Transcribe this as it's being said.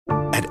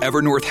At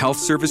Evernorth Health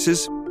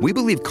Services, we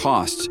believe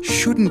costs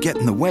shouldn't get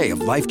in the way of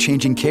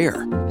life-changing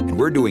care, and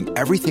we're doing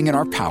everything in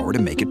our power to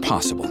make it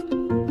possible.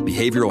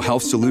 Behavioral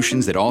health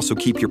solutions that also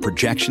keep your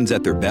projections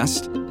at their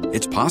best?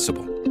 It's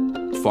possible.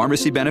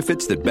 Pharmacy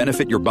benefits that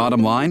benefit your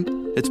bottom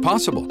line? It's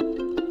possible.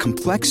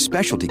 Complex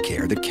specialty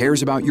care that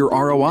cares about your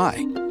ROI?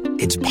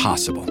 It's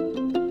possible.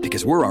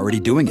 Because we're already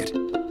doing it.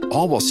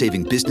 All while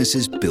saving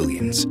businesses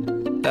billions.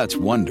 That's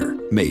Wonder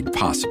made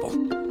possible.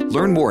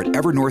 Learn more at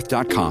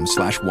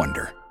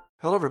evernorth.com/wonder.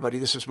 Hello, everybody.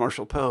 This is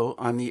Marshall Poe.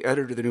 I'm the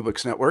editor of the New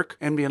Books Network.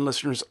 NBN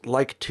listeners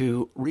like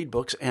to read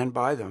books and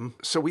buy them.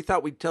 So we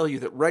thought we'd tell you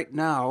that right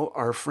now,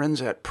 our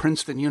friends at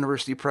Princeton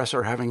University Press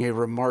are having a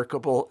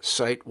remarkable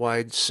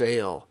site-wide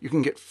sale. You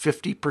can get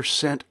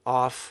 50%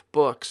 off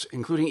books,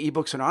 including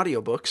ebooks and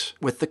audiobooks,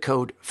 with the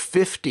code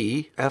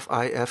 50,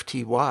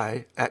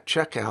 F-I-F-T-Y, at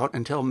checkout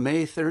until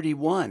May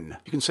 31.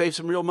 You can save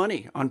some real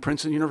money on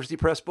Princeton University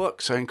Press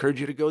books. I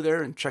encourage you to go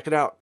there and check it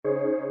out.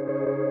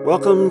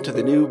 Welcome to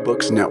the New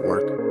Books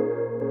Network.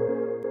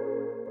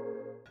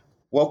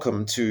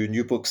 Welcome to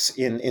New Books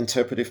in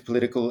Interpretive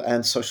Political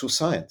and Social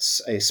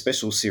Science, a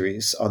special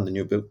series on the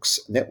New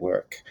Books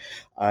Network.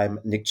 I'm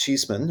Nick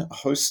Cheeseman,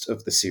 host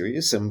of the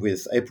series, and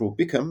with April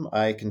Bickham,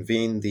 I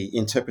convene the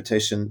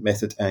Interpretation,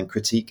 Method and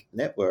Critique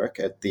Network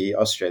at the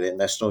Australian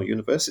National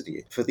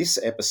University. For this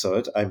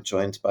episode, I'm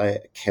joined by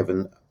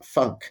Kevin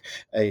Funk,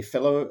 a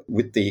fellow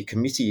with the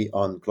Committee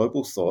on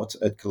Global Thought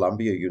at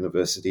Columbia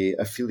University,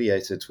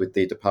 affiliated with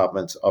the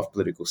Department of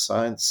Political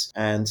Science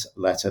and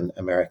Latin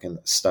American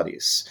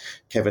Studies.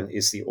 Kevin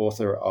is the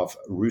author of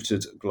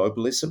Rooted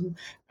Globalism,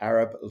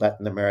 Arab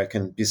Latin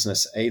American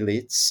Business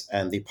Elites,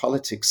 and the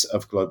Politics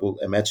of Global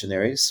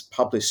Imaginaries,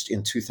 published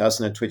in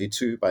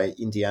 2022 by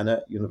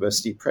Indiana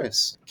University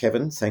Press.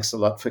 Kevin, thanks a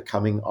lot for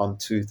coming on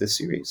to the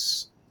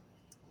series.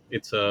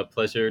 It's a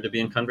pleasure to be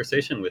in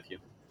conversation with you.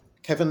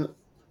 Kevin,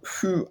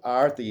 who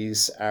are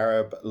these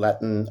Arab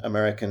Latin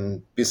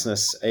American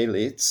business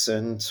elites,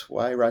 and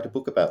why write a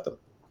book about them?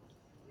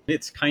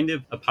 It's kind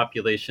of a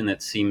population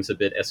that seems a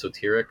bit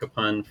esoteric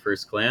upon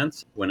first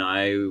glance. When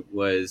I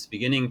was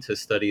beginning to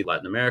study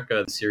Latin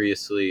America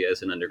seriously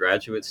as an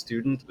undergraduate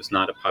student, it was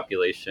not a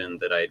population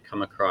that I had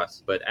come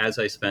across. But as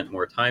I spent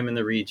more time in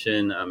the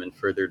region and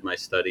furthered my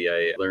study,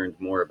 I learned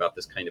more about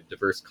this kind of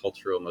diverse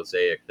cultural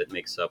mosaic that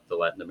makes up the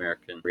Latin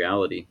American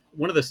reality.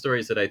 One of the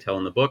stories that I tell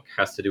in the book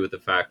has to do with the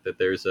fact that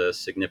there's a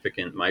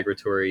significant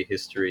migratory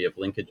history of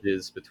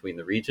linkages between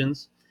the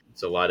regions.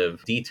 It's a lot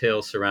of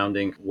detail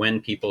surrounding when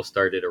people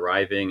started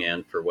arriving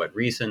and for what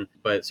reason.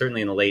 But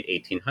certainly in the late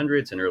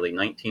 1800s and early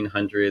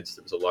 1900s,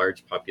 there was a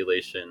large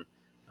population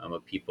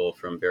of people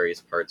from various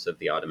parts of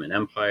the Ottoman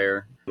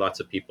Empire, lots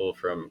of people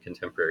from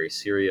contemporary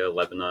Syria,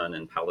 Lebanon,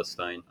 and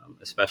Palestine,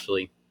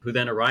 especially, who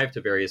then arrived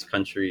to various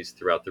countries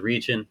throughout the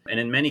region. And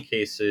in many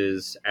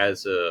cases,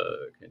 as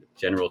a kind of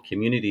general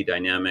community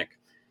dynamic,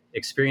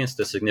 experienced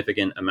a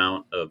significant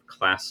amount of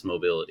class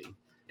mobility.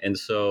 And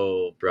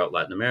so throughout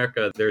Latin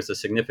America, there's a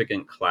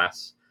significant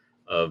class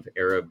of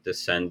Arab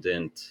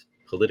descendant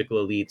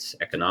political elites,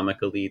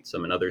 economic elites,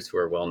 and others who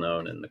are well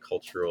known in the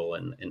cultural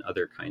and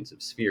other kinds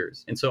of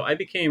spheres. And so I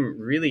became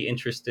really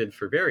interested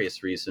for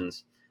various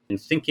reasons in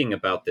thinking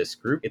about this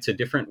group. It's a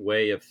different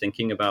way of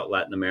thinking about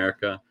Latin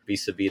America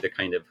vis-a-vis the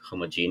kind of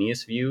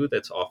homogeneous view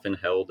that's often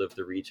held of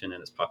the region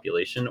and its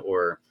population,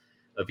 or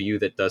a view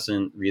that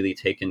doesn't really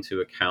take into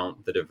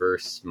account the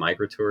diverse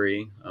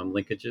migratory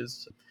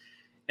linkages.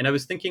 And I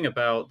was thinking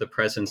about the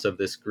presence of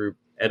this group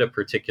at a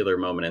particular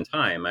moment in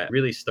time. I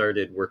really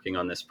started working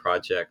on this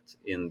project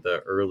in the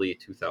early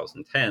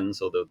 2010s,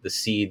 although the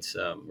seeds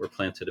were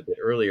planted a bit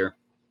earlier.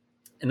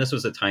 And this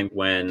was a time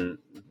when,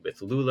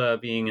 with Lula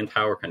being in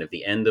power, kind of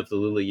the end of the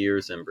Lula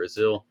years in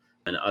Brazil,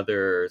 and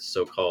other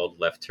so-called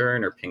left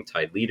turn or pink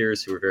tide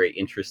leaders who were very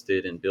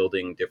interested in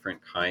building different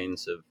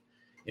kinds of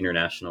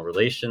international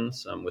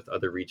relations with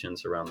other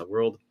regions around the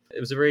world. It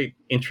was a very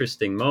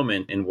interesting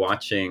moment in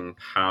watching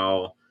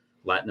how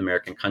Latin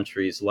American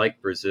countries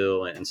like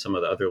Brazil and some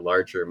of the other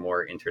larger,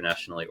 more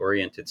internationally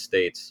oriented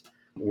states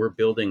were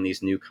building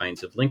these new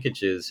kinds of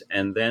linkages,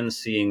 and then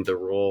seeing the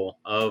role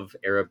of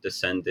Arab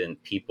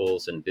descendant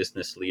peoples and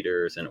business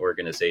leaders and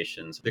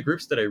organizations. The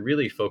groups that I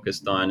really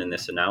focused on in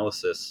this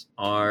analysis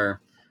are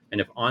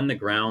kind of on the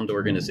ground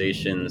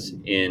organizations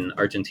in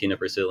Argentina,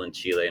 Brazil, and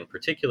Chile in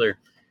particular,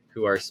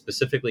 who are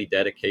specifically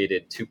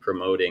dedicated to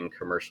promoting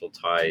commercial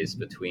ties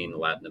between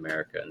Latin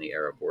America and the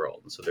Arab world.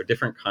 And so there are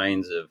different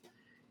kinds of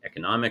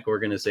economic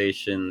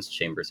organizations,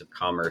 chambers of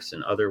commerce,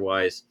 and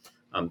otherwise,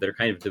 that are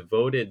kind of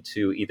devoted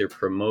to either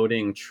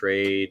promoting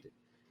trade,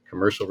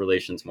 commercial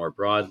relations more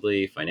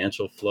broadly,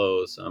 financial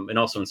flows, and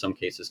also in some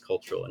cases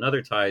cultural and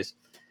other ties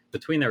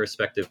between their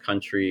respective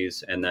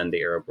countries and then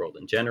the Arab world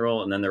in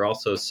general. And then there are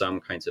also some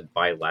kinds of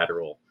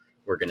bilateral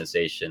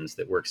organizations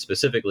that work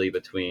specifically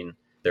between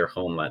their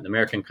home Latin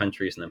American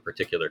countries and then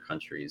particular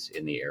countries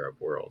in the Arab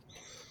world.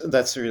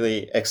 That's a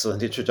really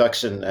excellent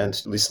introduction, and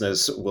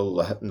listeners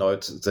will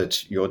note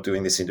that you're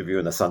doing this interview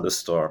in a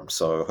thunderstorm,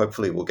 so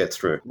hopefully we'll get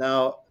through.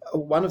 Now,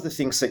 One of the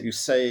things that you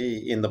say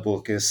in the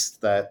book is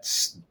that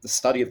the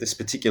study of this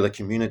particular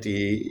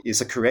community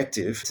is a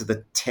corrective to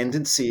the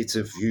tendency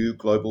to view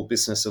global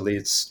business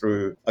elites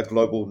through a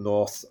global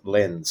north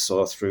lens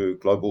or through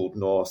global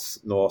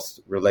north-north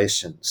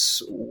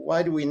relations.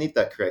 Why do we need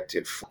that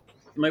corrective?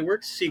 My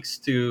work seeks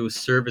to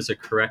serve as a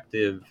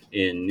corrective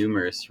in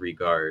numerous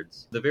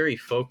regards. The very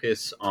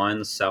focus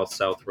on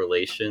South-South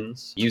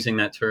relations, using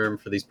that term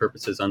for these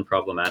purposes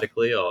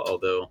unproblematically,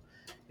 although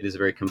it is a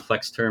very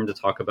complex term to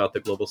talk about the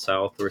Global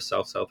South or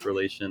South-South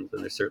relations,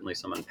 and there's certainly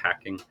some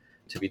unpacking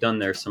to be done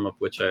there, some of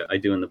which I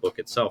do in the book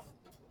itself.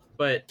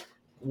 But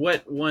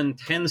what one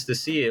tends to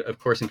see, of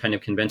course, in kind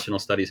of conventional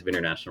studies of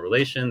international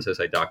relations, as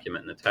I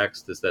document in the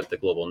text, is that the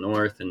global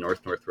North and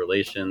North-North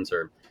relations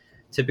are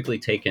typically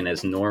taken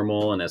as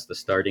normal and as the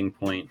starting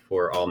point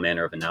for all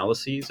manner of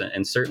analyses.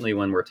 And certainly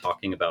when we're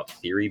talking about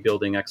theory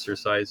building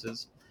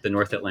exercises, the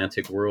North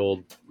Atlantic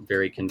world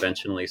very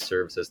conventionally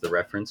serves as the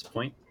reference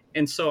point.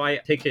 And so I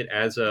take it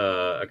as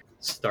a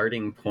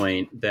starting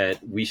point that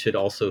we should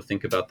also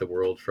think about the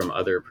world from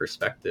other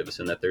perspectives,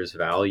 and that there's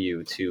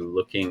value to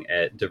looking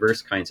at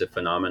diverse kinds of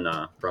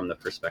phenomena from the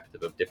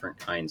perspective of different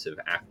kinds of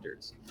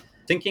actors.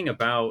 Thinking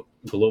about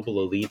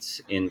global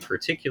elites in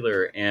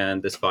particular,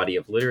 and this body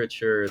of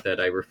literature that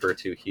I refer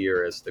to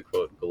here as the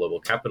quote global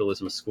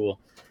capitalism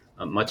school,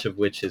 much of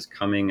which is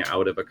coming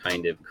out of a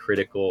kind of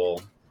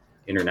critical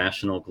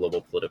international global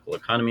political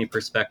economy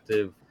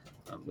perspective,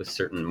 with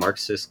certain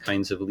Marxist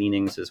kinds of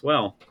leanings as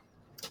well.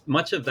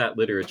 Much of that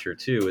literature,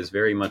 too, is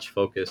very much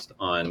focused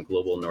on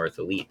global North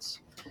elites.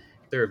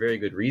 There are very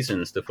good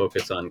reasons to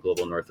focus on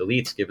global North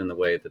elites, given the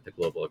way that the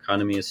global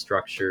economy is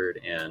structured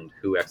and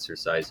who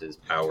exercises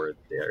power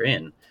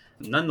therein.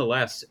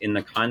 Nonetheless, in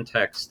the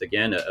context,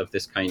 again, of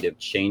this kind of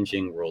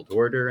changing world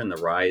order and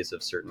the rise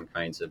of certain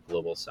kinds of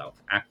global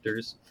South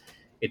actors,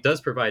 it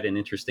does provide an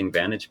interesting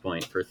vantage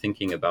point for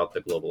thinking about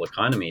the global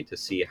economy to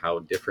see how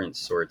different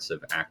sorts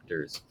of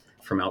actors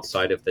from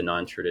outside of the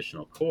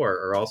non-traditional core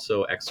are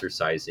also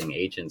exercising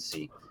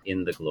agency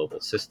in the global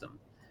system.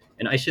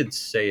 And I should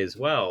say as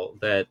well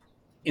that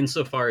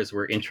insofar as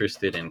we're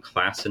interested in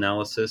class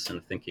analysis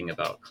and thinking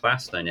about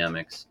class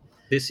dynamics,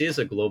 this is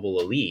a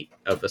global elite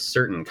of a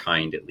certain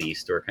kind, at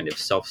least, or a kind of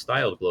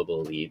self-styled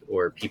global elite,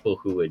 or people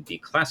who would be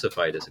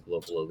classified as a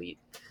global elite,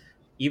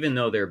 even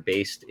though they're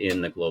based in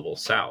the global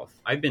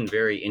South. I've been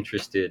very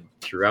interested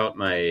throughout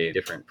my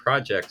different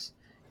projects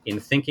in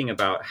thinking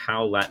about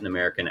how Latin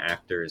American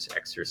actors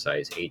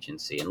exercise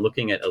agency and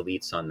looking at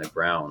elites on the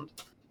ground,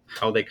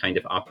 how they kind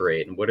of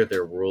operate and what are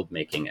their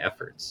world-making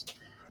efforts.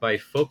 By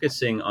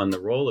focusing on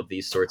the role of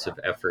these sorts of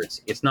efforts,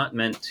 it's not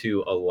meant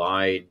to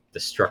elide the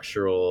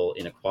structural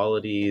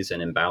inequalities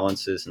and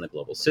imbalances in the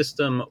global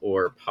system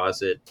or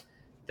posit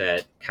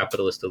that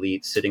capitalist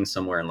elite sitting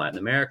somewhere in Latin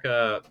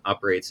America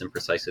operates in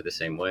precisely the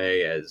same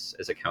way as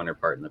a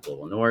counterpart in the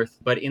global North.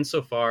 But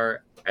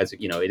insofar as,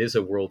 you know, it is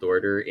a world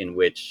order in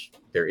which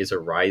there is a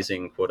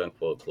rising, quote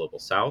unquote, global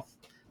South,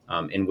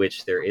 in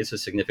which there is a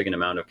significant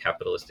amount of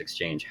capitalist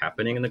exchange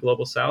happening in the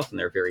global South, and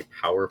there are very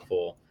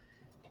powerful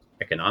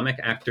economic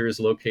actors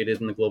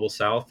located in the global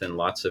South and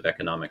lots of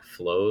economic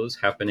flows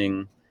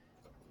happening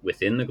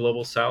within the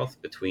global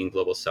South, between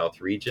global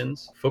South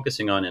regions.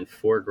 Focusing on and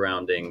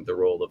foregrounding the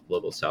role of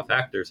global South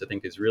actors, I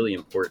think, is really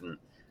important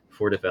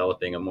for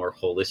developing a more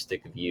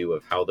holistic view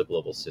of how the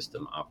global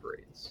system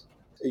operates.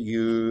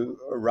 You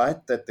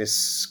write that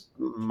this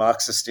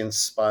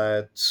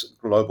Marxist-inspired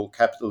global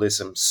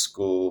capitalism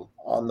school,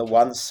 on the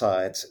one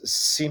side,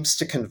 seems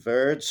to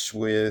converge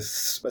with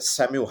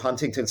Samuel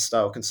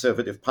Huntington-style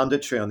conservative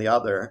punditry on the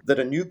other, that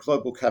a new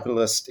global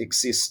capitalist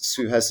exists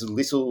who has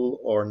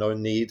little or no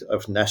need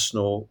of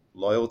national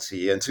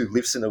loyalty and who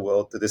lives in a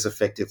world that is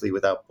effectively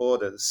without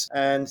borders.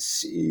 And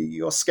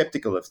you're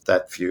skeptical of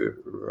that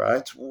view,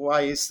 right?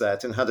 Why is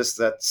that? And how does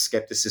that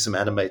skepticism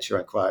animate your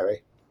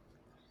inquiry?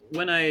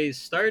 When I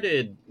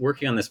started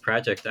working on this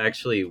project, I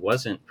actually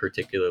wasn't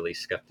particularly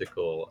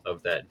skeptical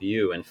of that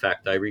view. In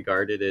fact, I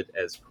regarded it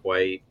as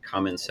quite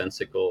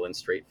commonsensical and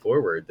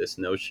straightforward. This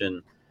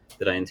notion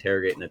that I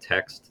interrogate in the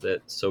text,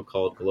 that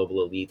so-called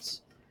global elites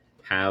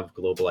have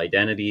global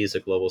identities, a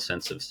global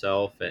sense of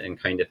self, and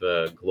kind of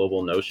a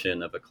global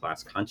notion of a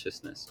class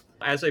consciousness.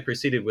 As I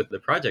proceeded with the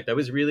project, I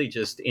was really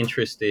just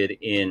interested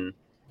in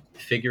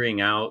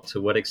figuring out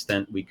to what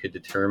extent we could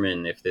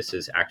determine if this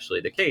is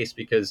actually the case,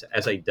 because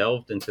as I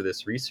delved into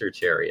this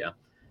research area,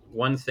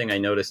 one thing I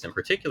noticed in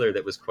particular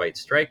that was quite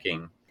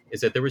striking is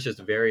that there was just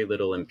very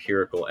little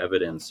empirical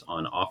evidence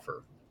on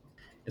offer.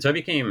 And so I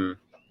became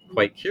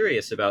quite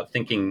curious about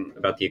thinking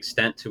about the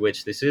extent to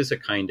which this is a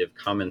kind of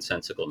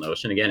commonsensical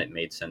notion. Again, it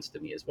made sense to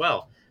me as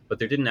well, but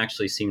there didn't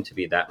actually seem to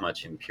be that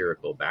much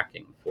empirical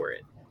backing for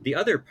it. The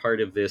other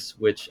part of this,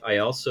 which I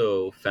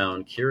also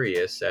found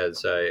curious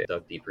as I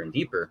dug deeper and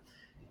deeper,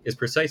 is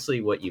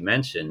precisely what you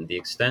mentioned, the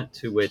extent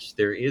to which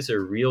there is a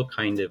real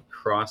kind of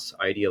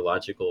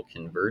cross-ideological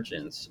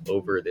convergence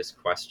over this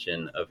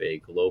question of a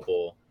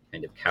global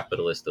kind of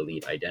capitalist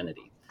elite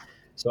identity.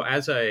 So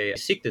as I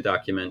seek to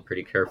document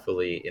pretty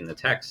carefully in the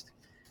text,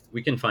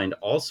 we can find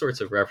all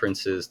sorts of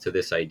references to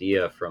this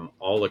idea from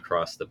all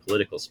across the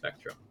political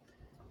spectrum.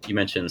 You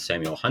mentioned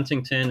Samuel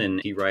Huntington,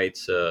 and he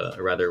writes a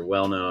rather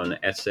well-known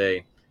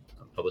essay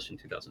published in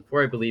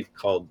 2004, I believe,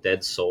 called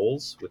Dead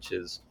Souls, which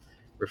is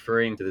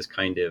referring to this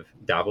kind of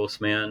Davos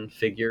man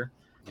figure,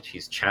 which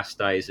he's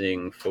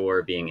chastising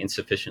for being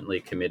insufficiently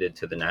committed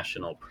to the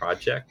national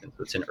project. And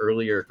so it's an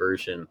earlier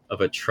version of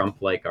a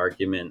Trump-like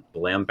argument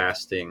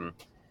lambasting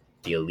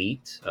the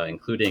elite,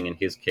 including, in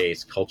his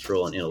case,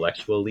 cultural and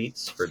intellectual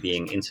elites for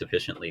being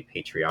insufficiently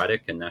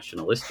patriotic and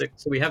nationalistic.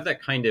 So we have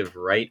that kind of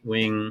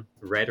right-wing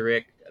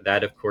rhetoric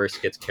that, of course,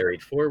 gets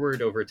carried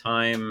forward over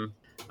time.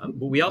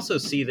 But we also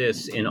see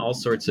this in all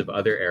sorts of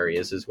other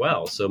areas as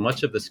well. So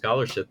much of the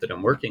scholarship that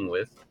I'm working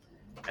with,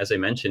 as I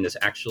mentioned, is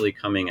actually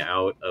coming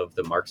out of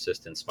the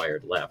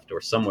Marxist-inspired left, or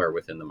somewhere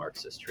within the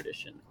Marxist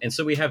tradition. And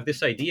so we have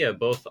this idea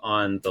both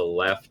on the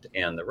left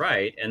and the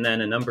right, and then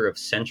a number of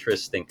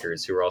centrist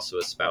thinkers who are also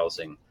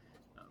espousing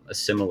a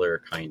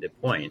similar kind of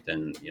point.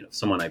 And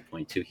someone I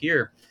point to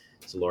here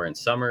is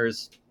Lawrence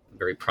Summers, a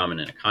very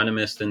prominent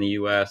economist in the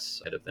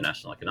U.S., head of the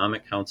National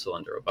Economic Council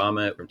under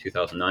Obama from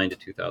 2009 to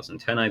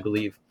 2010, I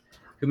believe,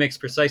 who makes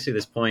precisely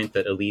this point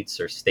that elites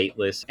are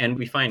stateless. And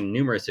we find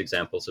numerous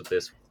examples of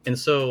this. And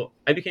so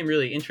I became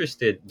really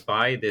interested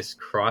by this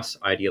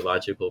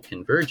cross-ideological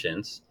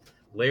convergence,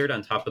 layered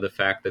on top of the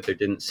fact that there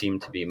didn't seem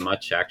to be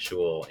much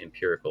actual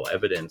empirical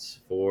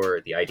evidence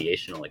for the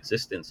ideational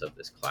existence of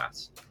this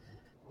class.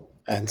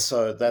 And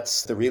so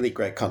that's the really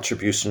great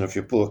contribution of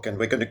your book. And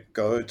we're going to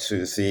go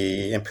to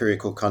the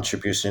empirical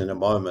contribution in a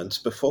moment.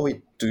 Before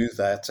we do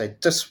that, I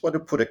just want to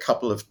put a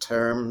couple of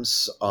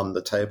terms on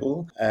the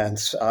table and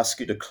ask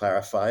you to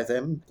clarify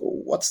them.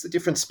 What's the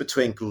difference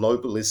between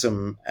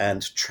globalism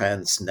and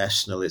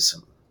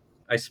transnationalism?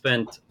 I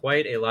spent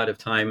quite a lot of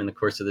time in the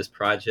course of this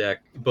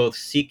project, both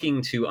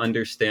seeking to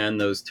understand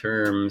those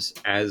terms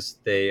as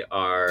they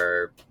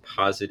are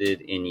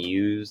posited and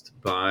used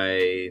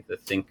by the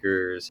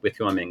thinkers with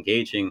whom I'm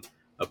engaging,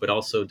 but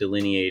also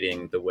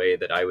delineating the way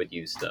that I would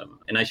use them.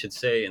 And I should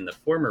say in the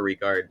former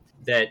regard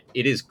that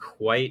it is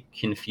quite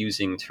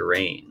confusing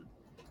terrain.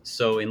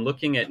 So in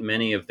looking at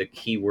many of the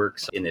key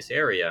works in this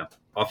area,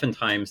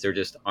 oftentimes there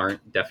just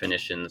aren't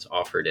definitions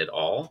offered at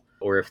all,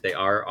 or if they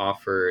are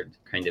offered,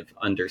 kind of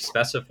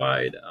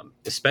underspecified,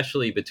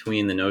 especially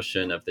between the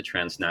notion of the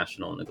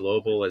transnational and the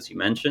global, as you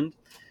mentioned.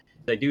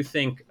 I do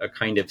think a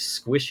kind of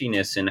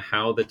squishiness in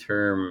how the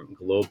term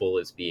global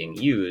is being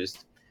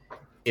used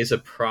is a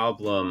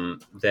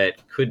problem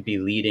that could be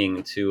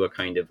leading to a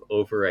kind of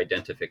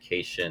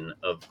over-identification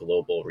of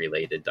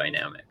global-related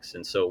dynamics.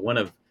 And so one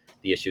of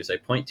the issues I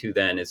point to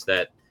then is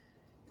that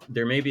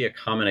there may be a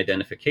common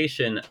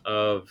identification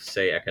of,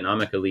 say,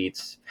 economic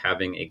elites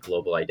having a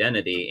global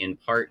identity, in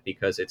part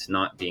because it's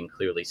not being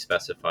clearly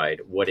specified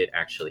what it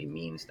actually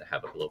means to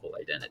have a global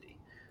identity.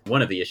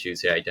 One of the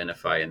issues they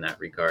identify in that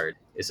regard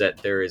is that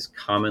there is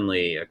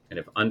commonly a kind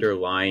of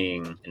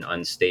underlying and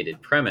unstated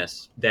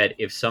premise that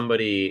if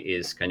somebody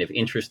is kind of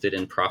interested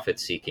in profit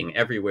seeking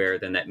everywhere,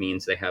 then that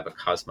means they have a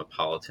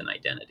cosmopolitan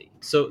identity.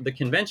 So the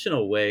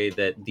conventional way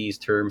that these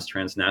terms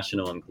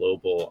transnational and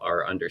global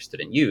are understood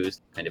and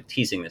used, kind of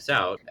teasing this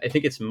out, I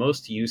think it's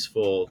most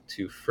useful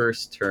to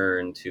first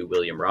turn to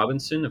William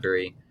Robinson, a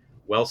very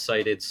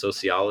well-cited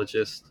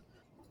sociologist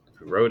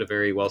who wrote a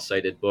very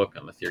well-cited book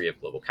on the theory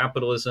of global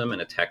capitalism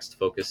and a text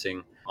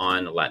focusing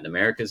on Latin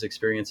America's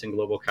experience in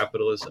global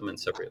capitalism, and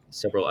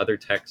several other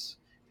texts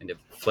kind of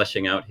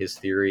fleshing out his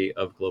theory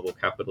of global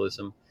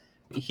capitalism.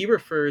 He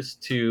refers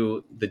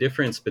to the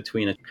difference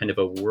between a kind of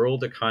a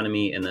world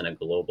economy and then a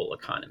global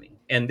economy.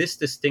 And this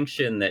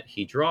distinction that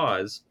he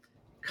draws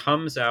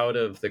comes out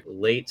of the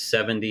late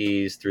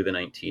 70s through the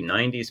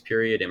 1990s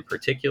period in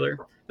particular.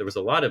 There was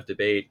a lot of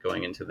debate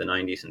going into the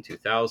 90s and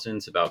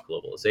 2000s about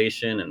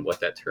globalization and what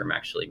that term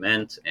actually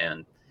meant,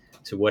 and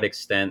to what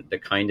extent the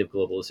kind of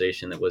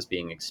globalization that was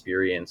being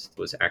experienced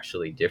was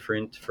actually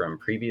different from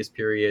previous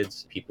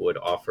periods. People would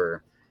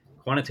offer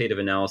quantitative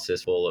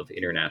analysis full of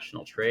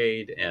international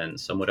trade, and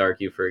some would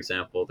argue, for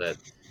example, that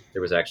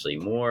there was actually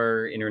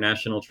more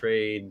international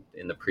trade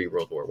in the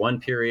pre-World War I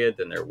period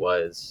than there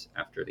was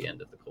after the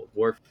end of the Cold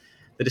War.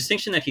 The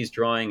distinction that he's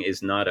drawing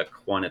is not a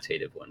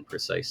quantitative one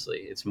precisely.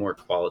 It's more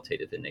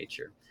qualitative in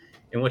nature.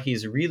 And what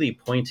he's really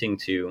pointing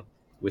to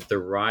with the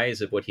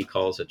rise of what he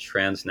calls a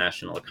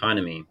transnational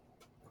economy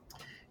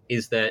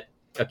is that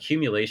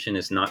accumulation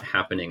is not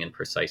happening in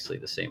precisely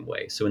the same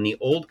way. So in the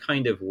old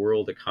kind of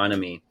world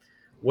economy,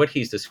 what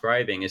he's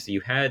describing is that you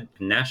had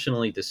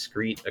nationally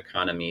discrete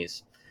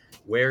economies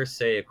where,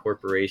 say, a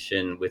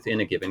corporation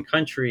within a given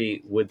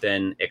country would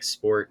then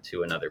export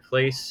to another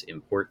place,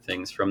 import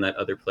things from that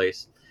other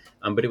place.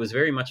 But it was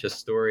very much a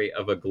story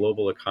of a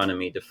global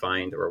economy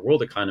defined, or a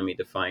world economy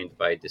defined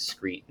by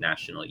discrete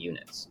national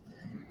units.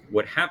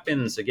 What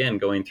happens, again,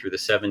 going through the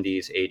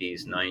 70s,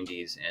 80s,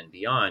 90s, and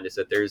beyond, is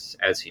that there's,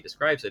 as he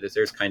describes it, is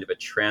there's kind of a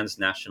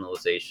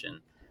transnationalization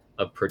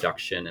of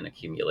production and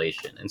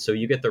accumulation. And so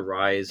you get the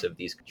rise of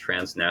these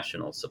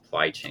transnational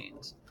supply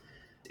chains.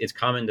 It's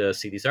common to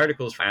see these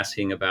articles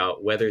asking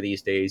about whether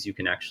these days you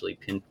can actually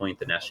pinpoint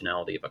the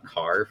nationality of a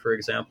car, for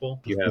example.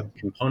 You have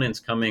components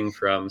coming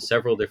from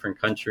several different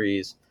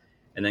countries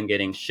and then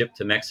getting shipped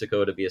to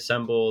Mexico to be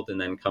assembled and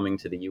then coming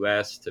to the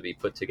US to be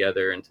put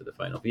together into the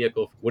final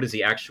vehicle. What is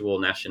the actual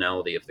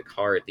nationality of the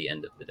car at the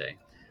end of the day?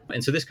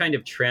 And so this kind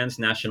of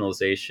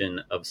transnationalization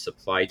of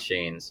supply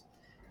chains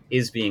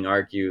is being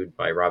argued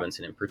by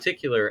Robinson in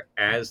particular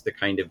as the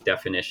kind of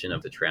definition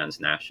of the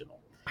transnational.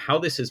 How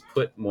this is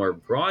put more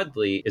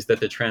broadly is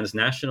that the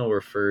transnational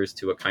refers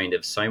to a kind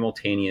of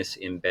simultaneous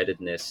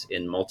embeddedness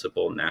in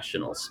multiple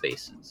national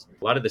spaces.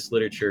 A lot of this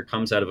literature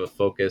comes out of a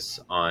focus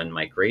on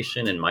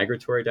migration and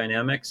migratory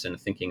dynamics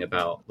and thinking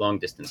about long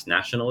distance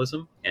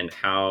nationalism and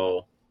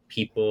how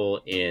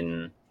people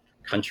in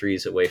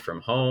countries away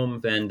from home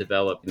then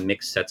develop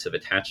mixed sets of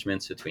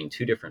attachments between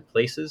two different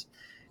places.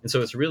 And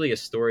so it's really a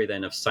story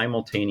then of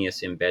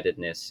simultaneous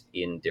embeddedness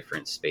in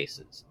different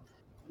spaces.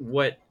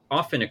 What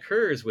often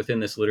occurs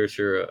within this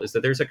literature is that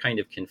there's a kind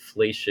of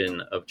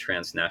conflation of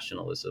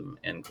transnationalism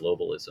and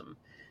globalism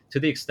to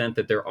the extent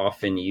that they're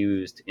often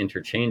used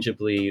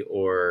interchangeably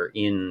or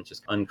in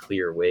just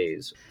unclear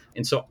ways.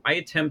 And so I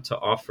attempt to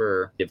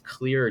offer a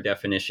clearer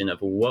definition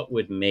of what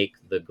would make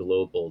the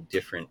global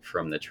different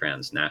from the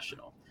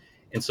transnational.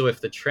 And so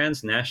if the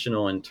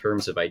transnational in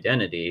terms of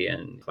identity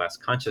and class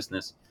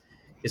consciousness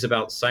is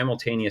about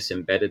simultaneous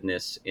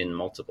embeddedness in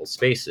multiple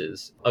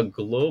spaces, a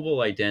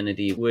global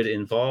identity would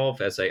involve,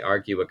 as I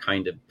argue, a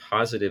kind of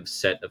positive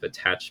set of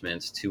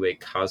attachments to a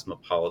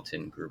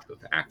cosmopolitan group of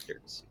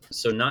actors.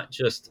 So not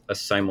just a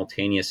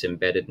simultaneous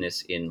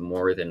embeddedness in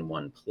more than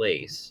one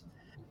place.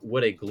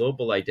 What a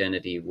global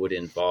identity would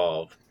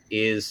involve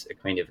is a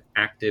kind of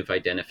active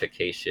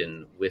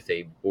identification with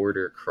a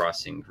border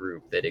crossing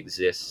group that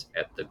exists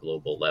at the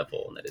global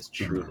level and that is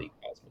truly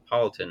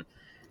cosmopolitan,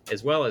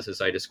 as well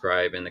as I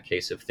describe in the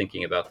case of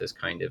thinking about this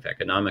kind of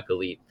economic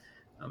elite,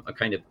 a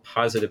kind of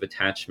positive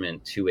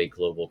attachment to a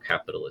global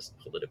capitalist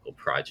political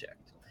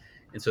project.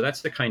 And so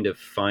that's the kind of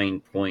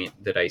fine point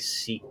that I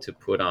seek to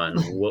put on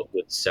what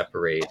would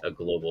separate a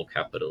global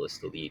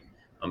capitalist elite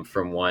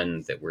from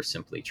one that were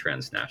simply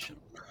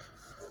transnational.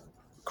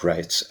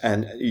 Great.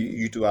 And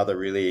you do other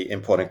really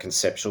important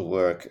conceptual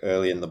work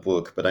early in the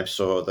book, but I'm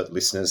sure that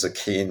listeners are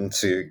keen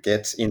to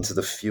get into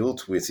the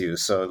field with you.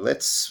 So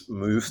let's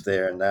move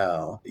there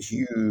now.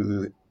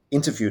 You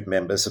interviewed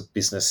members of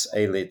business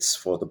elites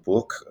for the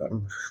book.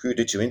 Who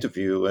did you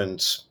interview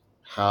and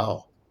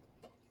how?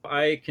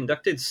 I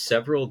conducted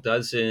several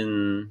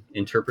dozen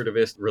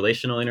interpretivist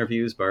relational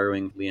interviews,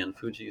 borrowing Lian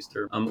Fuji's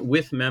term,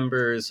 with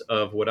members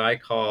of what I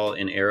call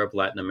an Arab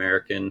Latin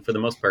American, for the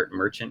most part,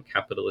 merchant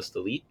capitalist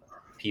elite.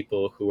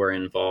 People who are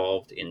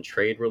involved in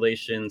trade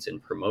relations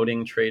and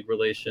promoting trade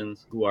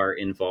relations, who are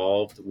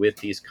involved with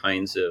these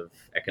kinds of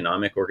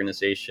economic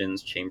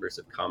organizations, chambers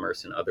of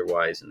commerce and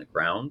otherwise in the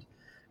ground,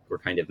 who are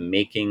kind of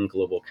making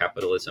global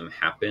capitalism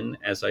happen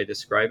as I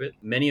describe it.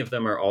 Many of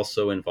them are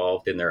also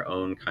involved in their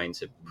own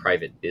kinds of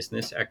private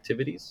business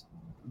activities.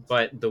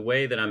 But the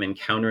way that I'm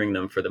encountering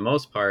them for the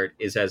most part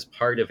is as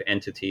part of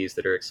entities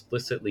that are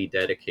explicitly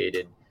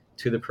dedicated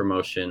to the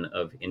promotion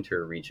of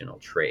interregional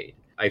trade.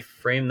 I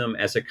frame them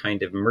as a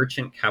kind of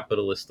merchant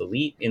capitalist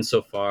elite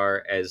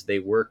insofar as they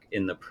work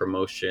in the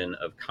promotion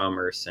of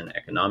commerce and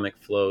economic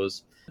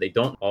flows. They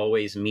don't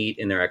always meet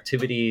in their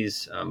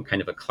activities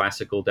kind of a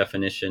classical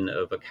definition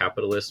of a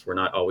capitalist. We're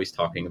not always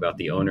talking about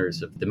the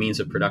owners of the means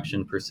of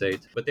production per se,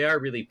 but they are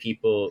really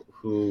people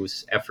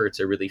whose efforts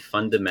are really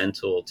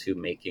fundamental to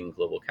making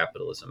global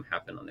capitalism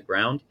happen on the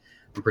ground.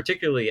 And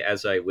particularly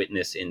as I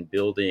witness in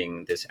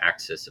building this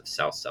axis of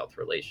South-South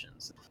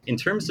relations. In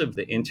terms of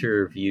the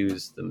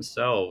interviews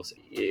themselves,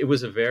 it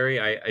was a very,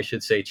 I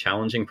should say,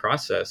 challenging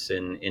process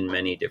in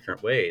many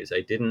different ways.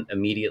 I didn't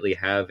immediately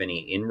have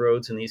any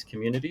inroads in these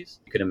communities.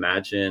 You could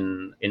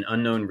imagine an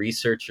unknown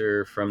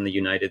researcher from the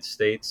United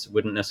States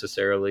wouldn't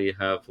necessarily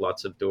have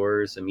lots of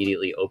doors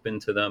immediately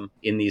open to them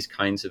in these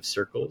kinds of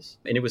circles.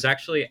 And it was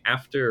actually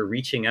after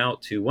reaching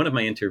out to one of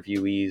my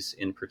interviewees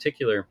in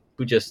particular,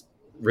 who just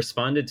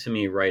responded to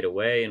me right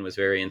away and was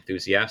very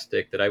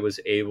enthusiastic, that I was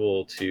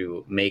able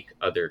to make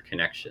other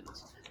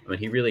connections. I mean,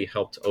 he really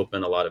helped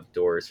open a lot of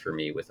doors for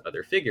me with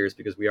other figures,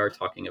 because we are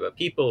talking about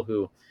people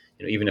who,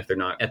 even if they're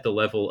not at the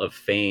level of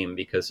fame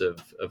because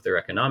of their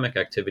economic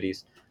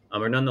activities,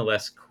 are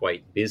nonetheless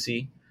quite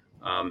busy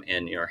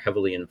and are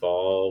heavily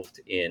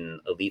involved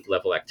in elite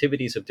level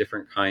activities of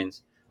different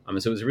kinds.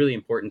 And so it was really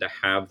important to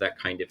have that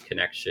kind of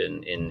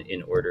connection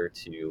in order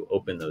to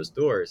open those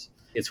doors.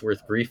 It's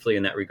worth briefly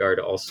in that regard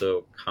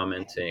also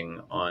commenting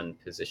on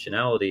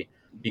positionality,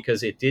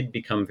 because it did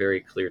become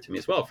very clear to me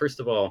as well. First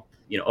of all,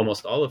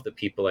 almost all of the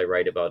people I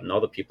write about and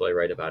all the people I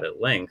write about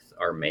at length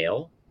are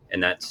male,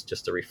 and that's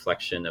just a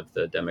reflection of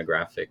the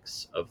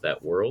demographics of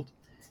that world.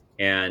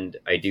 And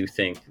I do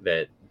think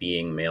that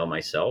being male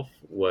myself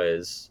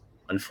was,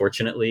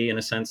 unfortunately, in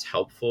a sense,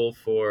 helpful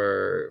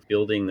for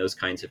building those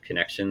kinds of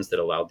connections that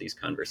allowed these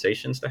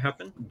conversations to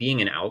happen.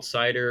 Being an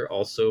outsider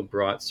also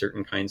brought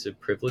certain kinds of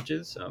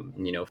privileges,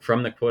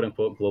 from the quote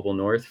unquote global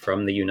north,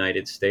 from the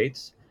United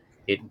States.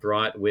 it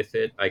brought with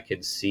it, I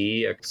could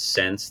see a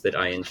sense that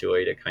I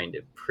enjoyed a kind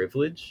of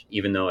privilege,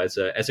 even though as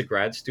a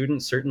grad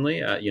student,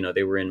 certainly,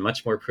 they were in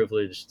much more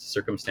privileged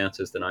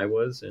circumstances than I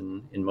was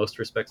in most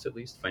respects, at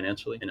least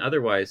financially and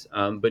otherwise.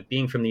 But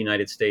being from the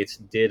United States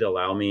did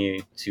allow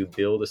me to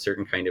build a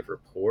certain kind of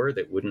rapport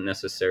that wouldn't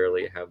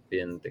necessarily have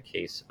been the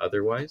case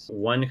otherwise.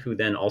 One who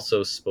then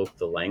also spoke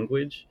the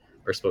language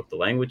or spoke the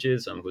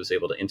languages, who was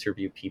able to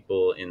interview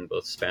people in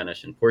both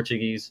Spanish and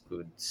Portuguese,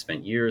 who'd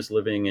spent years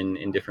living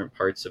in different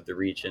parts of the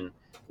region,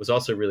 was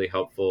also really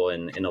helpful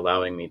in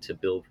allowing me to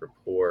build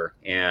rapport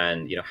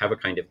and, have a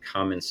kind of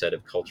common set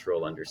of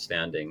cultural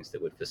understandings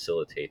that would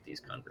facilitate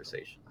these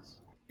conversations.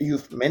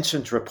 You've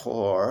mentioned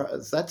rapport.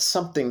 That's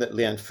something that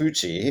Lian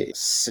Fuji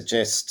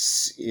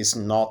suggests is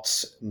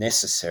not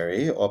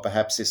necessary, or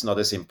perhaps is not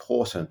as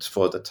important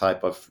for the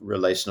type of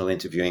relational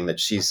interviewing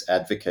that she's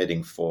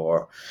advocating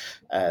for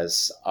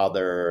as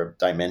other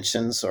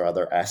dimensions or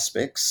other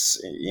aspects,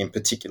 in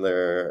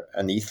particular,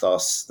 an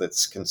ethos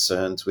that's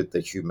concerned with the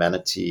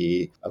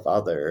humanity of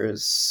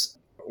others.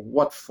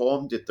 What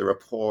form did the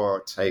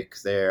rapport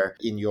take there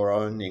in your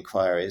own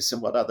inquiries,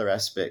 and what other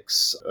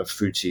aspects of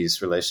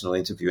Fuji's relational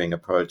interviewing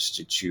approach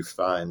did you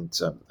find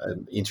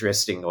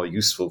interesting or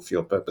useful for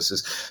your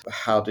purposes?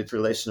 How did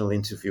relational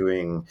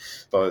interviewing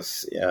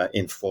both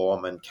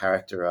inform and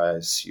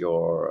characterize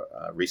your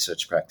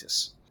research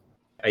practice?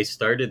 I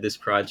started this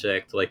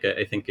project, like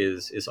I think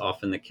is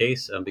often the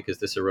case, because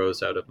this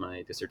arose out of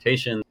my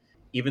dissertation.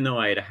 Even though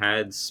I had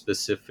had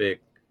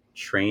specific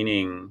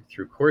training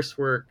through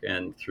coursework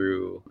and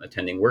through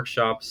attending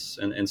workshops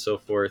and so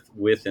forth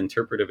with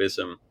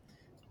interpretivism,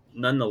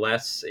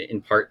 nonetheless, in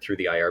part through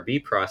the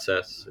IRB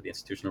process, the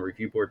Institutional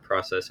Review Board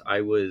process,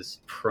 I was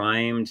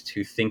primed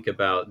to think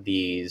about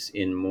these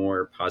in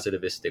more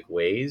positivistic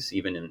ways,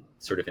 even in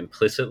sort of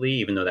implicitly,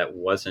 even though that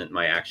wasn't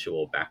my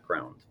actual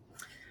background.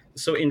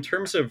 So in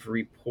terms of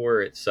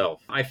rapport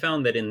itself, I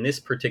found that in this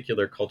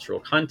particular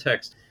cultural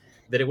context,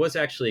 that it was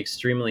actually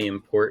extremely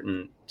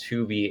important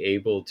to be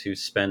able to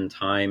spend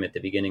time at the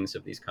beginnings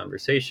of these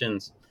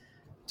conversations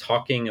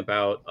talking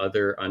about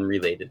other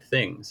unrelated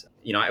things.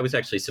 I was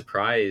actually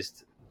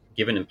surprised,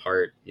 given in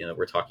part,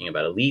 we're talking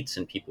about elites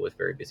and people with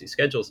very busy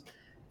schedules,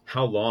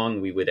 how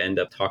long we would end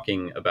up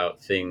talking about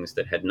things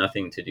that had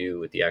nothing to do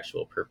with the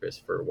actual purpose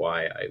for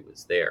why I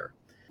was there.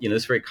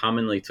 This very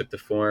commonly took the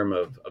form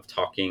of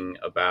talking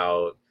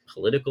about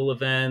political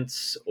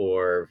events,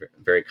 or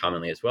very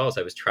commonly as well, as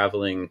I was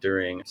traveling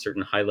during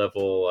certain high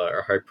level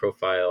or high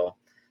profile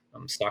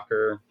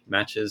soccer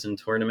matches and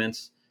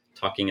tournaments,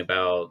 talking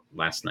about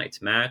last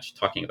night's match,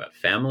 talking about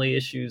family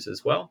issues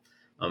as well.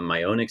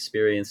 My own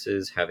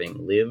experiences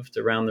having lived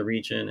around the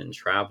region and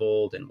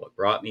traveled and what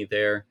brought me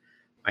there.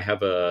 I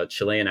have a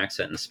Chilean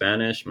accent in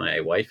Spanish. My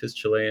wife is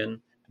Chilean.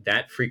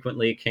 That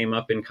frequently came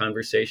up in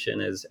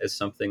conversation as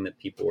something that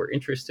people were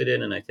interested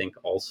in, and I think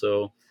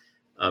also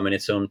in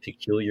its own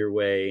peculiar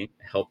way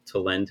helped to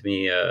lend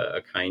me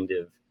a kind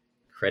of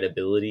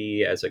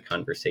credibility as a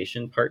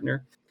conversation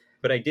partner.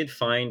 But I did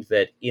find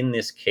that in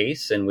this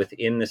case, and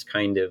within this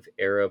kind of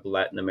Arab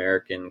Latin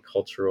American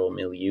cultural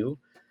milieu,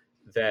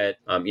 that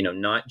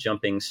not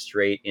jumping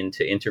straight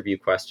into interview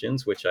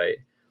questions, which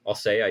I'll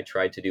say I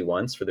tried to do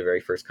once for the very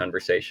first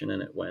conversation,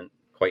 and it went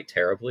quite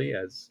terribly,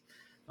 as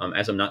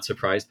I'm not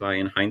surprised by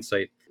in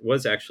hindsight,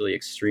 was actually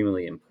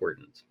extremely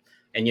important.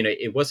 And,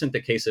 it wasn't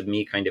the case of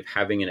me kind of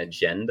having an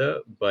agenda,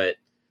 but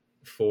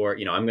for,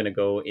 I'm going to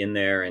go in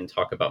there and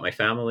talk about my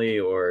family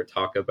or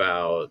talk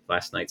about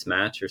last night's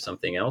match or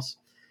something else.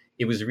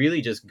 It was really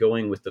just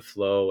going with the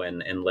flow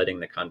and letting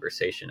the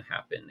conversation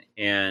happen.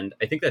 And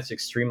I think that's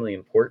extremely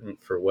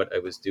important for what I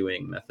was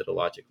doing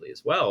methodologically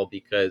as well,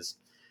 because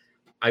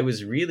I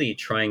was really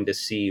trying to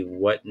see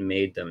what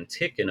made them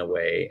tick in a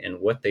way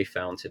and what they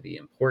found to be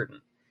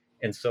important.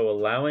 And so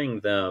allowing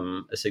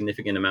them a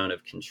significant amount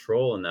of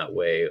control in that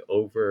way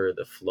over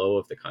the flow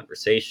of the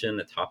conversation,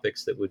 the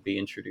topics that would be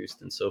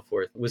introduced and so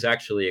forth, was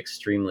actually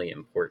extremely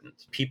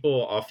important.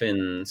 People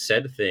often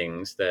said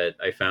things that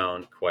I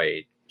found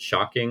quite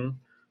shocking,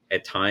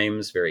 at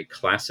times very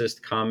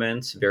classist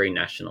comments, very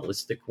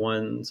nationalistic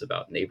ones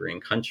about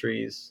neighboring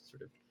countries,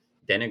 sort of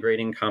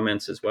denigrating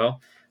comments as well.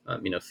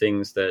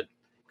 Things that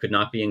could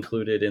not be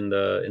included in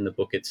the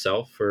book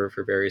itself for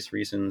various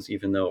reasons,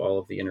 even though all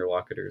of the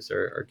interlocutors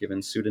are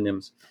given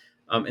pseudonyms.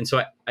 And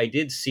so I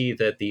did see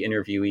that the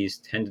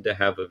interviewees tended to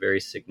have a very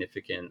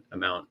significant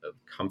amount of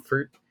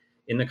comfort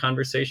in the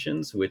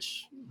conversations,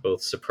 which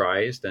both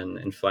surprised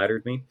and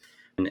flattered me,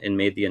 and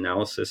made the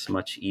analysis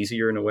much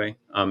easier in a way.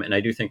 And I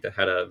do think that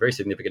had a very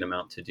significant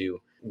amount to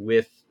do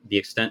with the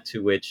extent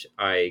to which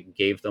I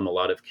gave them a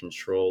lot of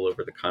control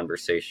over the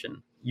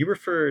conversation. You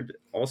referred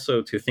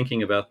also to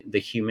thinking about the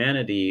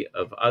humanity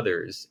of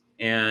others.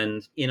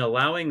 And in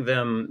allowing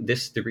them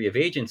this degree of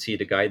agency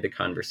to guide the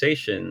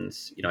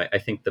conversations, I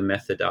think the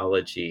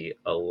methodology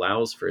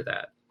allows for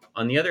that.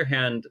 On the other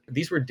hand,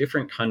 these were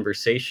different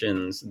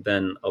conversations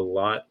than a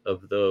lot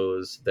of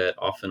those that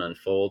often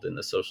unfold in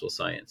the social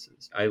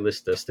sciences. I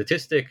list a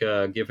statistic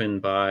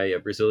given by a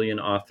Brazilian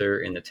author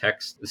in the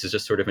text. This is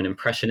just sort of an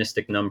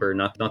impressionistic number,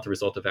 not the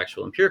result of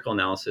actual empirical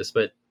analysis,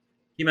 but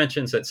he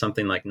mentions that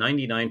something like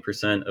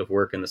 99% of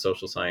work in the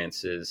social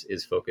sciences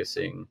is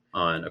focusing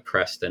on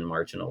oppressed and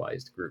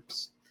marginalized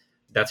groups.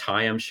 That's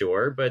high, I'm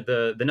sure, but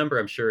the number,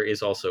 I'm sure,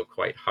 is also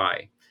quite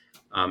high.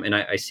 And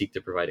I seek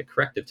to provide a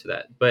corrective to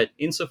that. But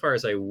insofar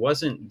as I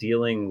wasn't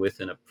dealing with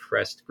an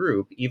oppressed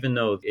group, even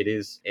though it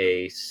is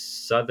a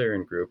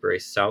Southern group or a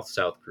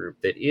South-South group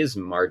that is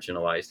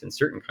marginalized in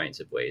certain kinds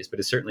of ways, but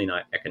is certainly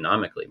not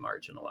economically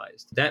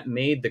marginalized, that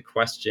made the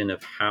question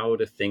of how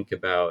to think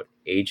about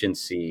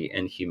agency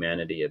and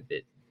humanity a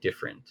bit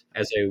different,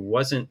 as I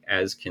wasn't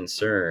as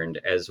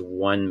concerned as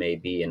one may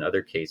be in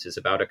other cases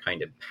about a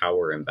kind of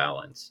power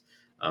imbalance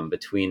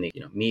between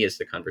me as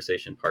the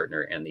conversation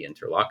partner and the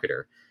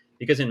interlocutor.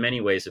 Because in many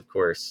ways, of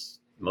course,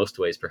 most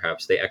ways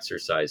perhaps, they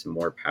exercise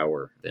more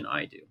power than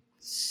I do.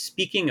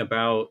 Speaking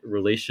about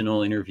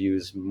relational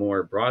interviews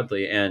more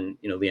broadly, and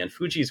Leanne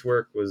Fuji's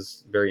work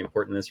was very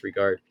important in this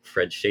regard,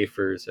 Fred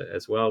Schaefer's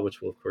as well,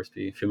 which will of course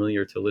be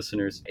familiar to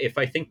listeners. If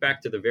I think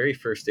back to the very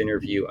first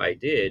interview I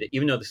did,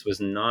 even though this was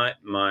not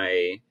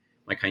my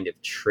kind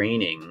of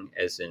training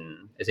as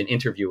an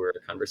interviewer,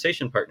 a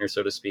conversation partner,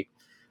 so to speak,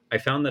 I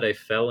found that I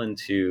fell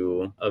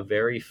into a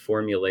very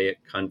formulaic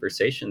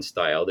conversation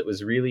style that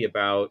was really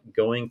about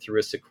going through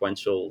a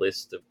sequential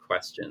list of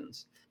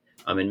questions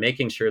and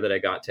making sure that I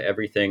got to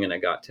everything and I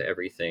got to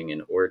everything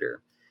in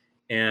order.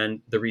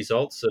 And the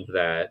results of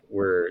that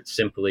were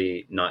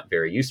simply not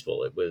very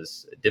useful. It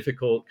was a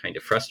difficult, kind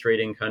of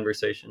frustrating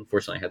conversation.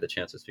 Fortunately, I had the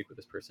chance to speak with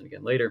this person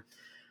again later.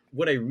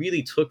 What I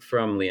really took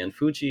from Leanne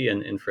Fuji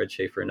and Fred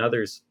Schaefer and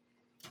others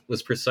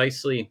was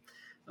precisely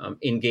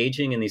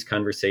engaging in these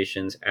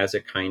conversations as a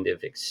kind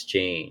of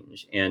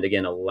exchange. And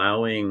again,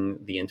 allowing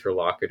the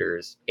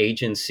interlocutors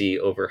agency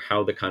over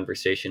how the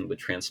conversation would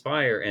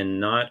transpire and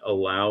not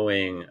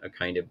allowing a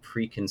kind of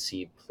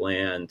preconceived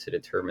plan to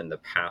determine the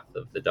path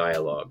of the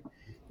dialogue,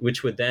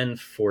 which would then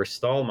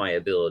forestall my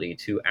ability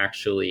to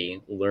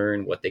actually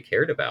learn what they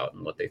cared about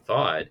and what they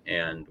thought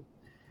and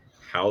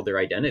how their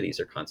identities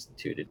are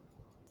constituted.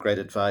 Great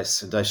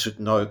advice. And I should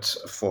note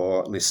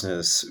for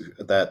listeners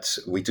that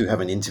we do have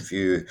an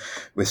interview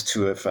with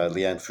two of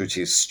Leanne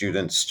Fuji's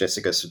students,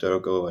 Jessica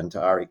Sodogo and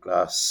Ari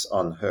Glass,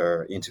 on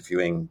her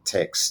interviewing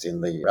text in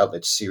the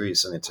Routledge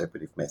series on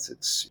interpretive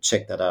methods.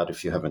 Check that out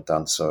if you haven't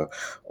done so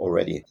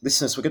already.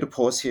 Listeners, we're going to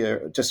pause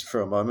here just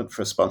for a moment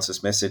for a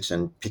sponsor's message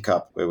and pick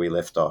up where we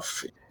left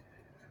off.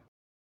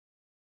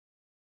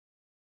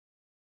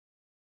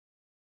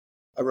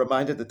 A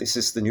reminder that this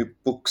is the New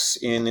Books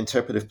in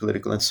Interpretive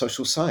Political and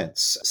Social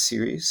Science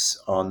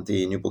series on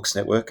the New Books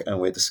Network,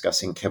 and we're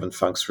discussing Kevin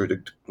Funk's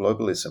Rooted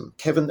Globalism.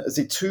 Kevin,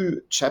 the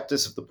two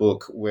chapters of the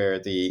book where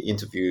the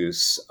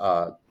interviews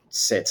are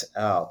set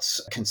out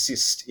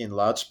consist in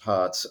large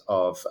part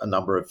of a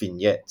number of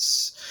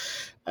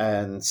vignettes.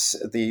 And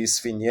these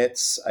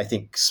vignettes, I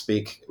think,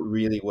 speak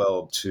really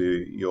well to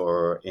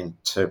your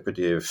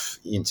interpretive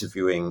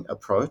interviewing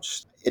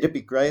approach. It'd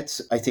be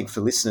great, I think, for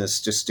listeners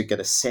just to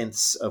get a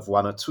sense of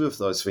one or two of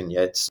those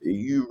vignettes.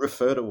 You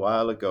referred a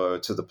while ago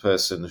to the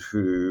person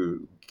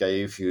who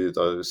gave you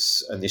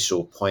those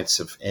initial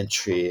points of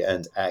entry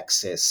and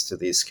access to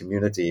these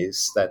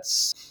communities.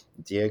 That's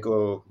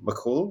Diego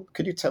McCool.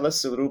 Could you tell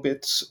us a little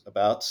bit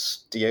about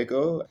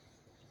Diego?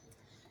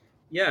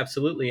 Yeah,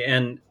 absolutely.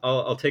 And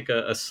I'll take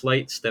a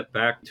slight step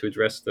back to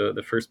address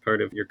the first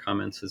part of your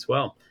comments as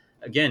well.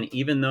 Again,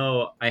 even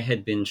though I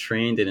had been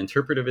trained in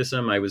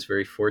interpretivism, I was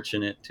very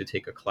fortunate to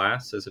take a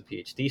class as a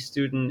PhD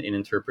student in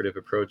interpretive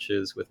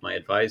approaches with my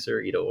advisor,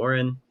 Ido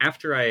Oren.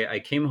 After I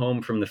came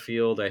home from the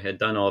field, I had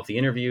done all of the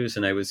interviews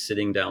and I was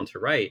sitting down to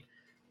write.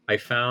 I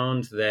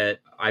found that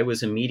I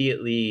was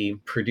immediately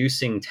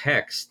producing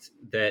text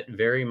that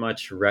very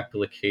much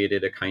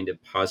replicated a kind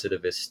of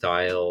positivist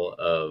style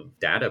of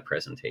data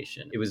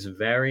presentation. It was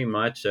very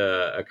much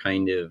a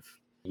kind of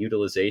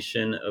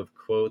utilization of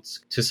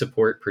quotes to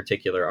support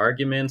particular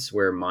arguments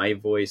where my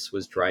voice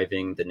was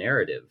driving the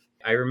narrative.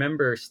 I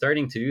remember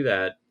starting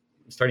to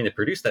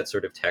produce that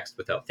sort of text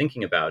without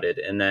thinking about it,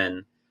 and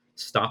then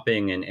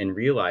stopping and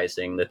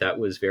realizing that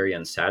was very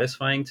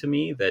unsatisfying to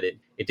me, that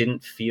it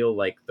didn't feel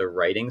like the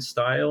writing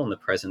style and the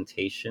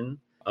presentation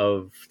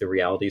of the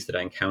realities that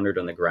I encountered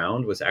on the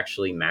ground was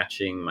actually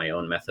matching my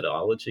own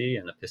methodology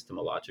and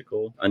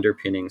epistemological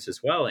underpinnings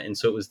as well. And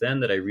so it was then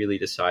that I really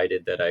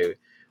decided that I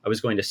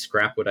was going to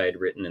scrap what I had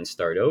written and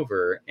start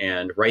over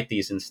and write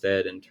these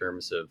instead in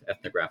terms of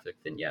ethnographic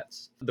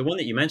vignettes. The one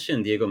that you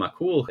mentioned, Diego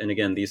Macul, and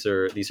again, these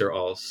are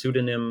all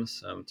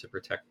pseudonyms to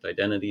protect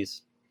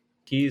identities.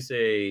 He's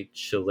a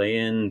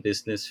Chilean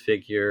business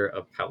figure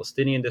of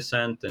Palestinian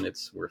descent, and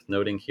it's worth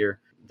noting here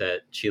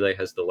that Chile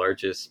has the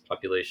largest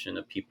population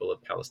of people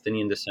of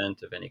Palestinian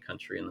descent of any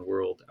country in the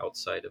world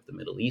outside of the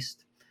Middle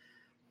East.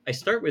 I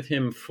start with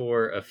him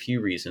for a few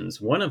reasons.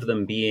 One of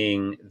them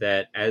being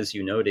that, as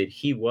you noted,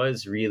 he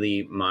was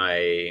really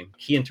my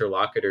key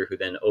interlocutor who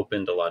then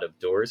opened a lot of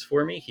doors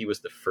for me. He was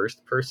the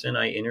first person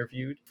I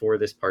interviewed for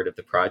this part of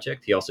the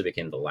project. He also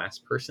became the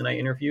last person I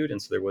interviewed.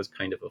 And so there was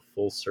kind of a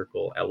full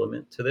circle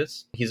element to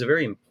this. He's a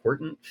very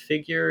important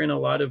figure in a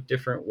lot of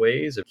different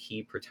ways, a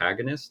key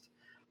protagonist.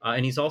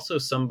 And he's also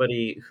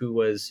somebody who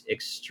was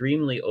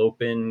extremely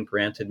open,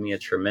 granted me a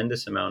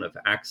tremendous amount of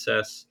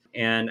access,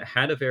 and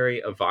had a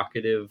very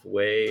evocative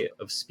way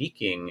of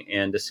speaking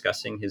and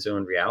discussing his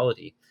own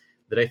reality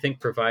that I think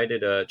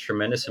provided a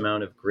tremendous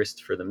amount of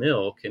grist for the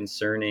mill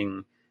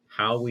concerning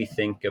how we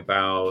think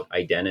about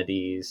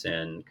identities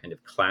and kind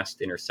of classed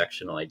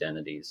intersectional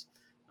identities,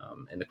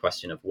 and the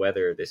question of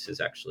whether this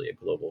is actually a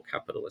global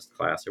capitalist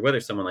class or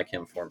whether someone like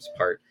him forms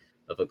part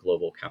of a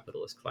global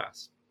capitalist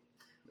class.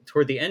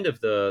 Toward the end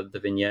of the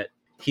vignette,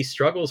 he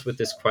struggles with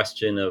this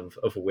question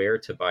of where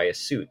to buy a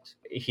suit.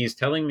 He's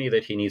telling me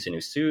that he needs a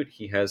new suit.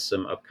 He has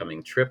some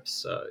upcoming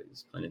trips.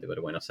 He's planning to go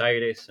to Buenos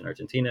Aires in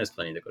Argentina. He's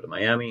planning to go to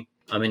Miami.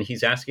 And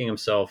he's asking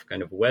himself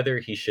kind of whether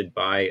he should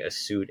buy a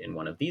suit in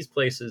one of these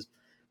places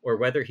or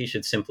whether he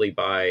should simply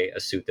buy a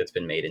suit that's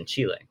been made in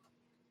Chile.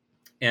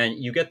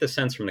 And you get the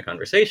sense from the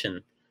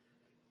conversation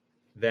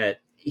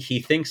that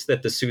he thinks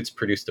that the suits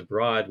produced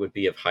abroad would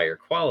be of higher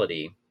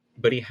quality,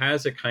 but he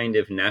has a kind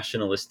of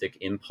nationalistic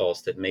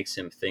impulse that makes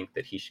him think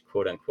that he,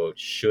 quote unquote,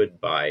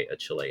 should buy a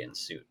Chilean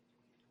suit.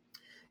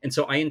 And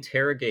so I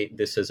interrogate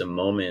this as a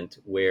moment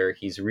where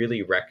he's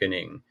really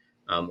reckoning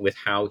with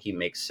how he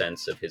makes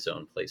sense of his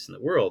own place in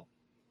the world.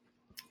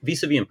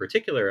 Vis-a-vis, in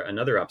particular,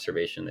 another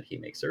observation that he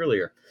makes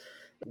earlier,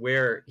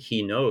 where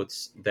he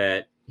notes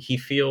that he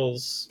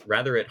feels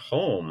rather at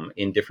home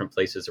in different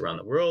places around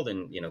the world.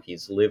 And,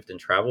 he's lived and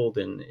traveled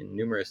in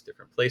numerous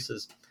different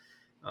places.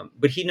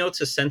 But he notes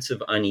a sense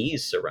of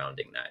unease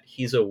surrounding that.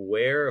 He's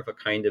aware of a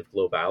kind of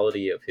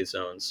globality of his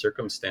own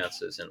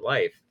circumstances in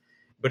life,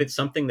 but it's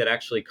something that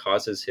actually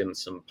causes him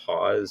some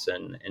pause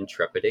and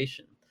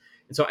trepidation.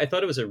 And so I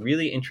thought it was a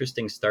really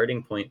interesting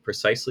starting point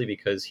precisely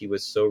because he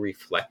was so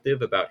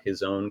reflective about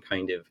his own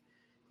kind of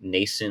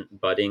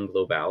nascent, budding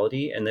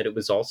globality, and that it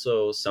was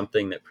also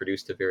something that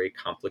produced a very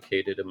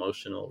complicated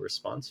emotional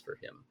response for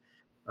him.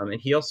 And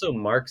he also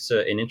marks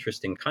an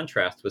interesting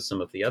contrast with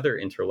some of the other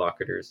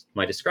interlocutors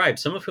I described,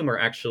 some of whom are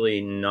actually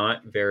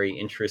not very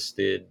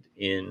interested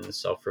in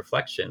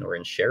self-reflection or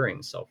in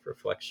sharing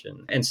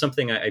self-reflection. And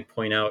something I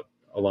point out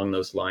along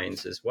those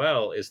lines as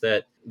well is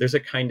that there's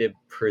a kind of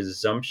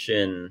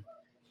presumption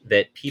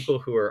that people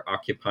who are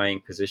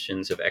occupying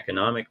positions of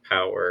economic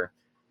power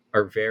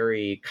are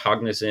very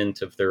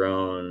cognizant of their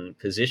own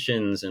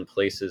positions and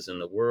places in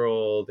the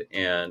world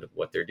and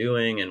what they're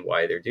doing and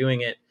why they're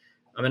doing it.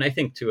 I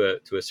think to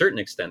a certain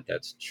extent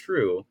that's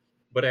true,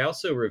 but I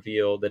also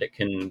reveal that it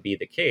can be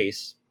the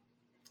case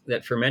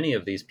that for many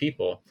of these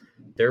people,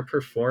 they're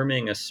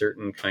performing a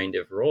certain kind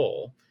of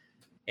role,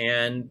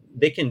 and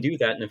they can do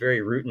that in a very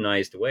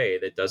routinized way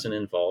that doesn't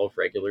involve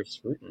regular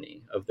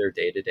scrutiny of their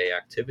day-to-day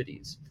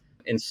activities.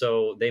 And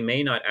so they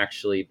may not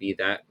actually be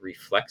that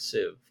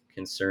reflexive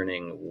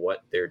concerning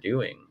what they're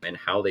doing and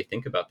how they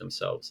think about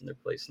themselves and their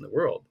place in the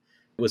world.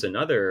 It was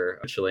another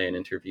Chilean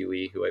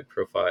interviewee who I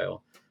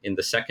profile in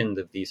the second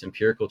of these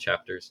empirical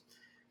chapters,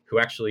 who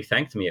actually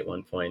thanked me at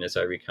one point, as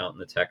I recount in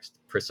the text,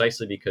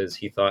 precisely because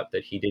he thought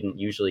that he didn't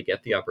usually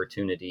get the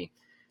opportunity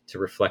to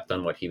reflect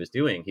on what he was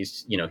doing.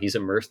 He's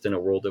immersed in a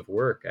world of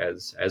work,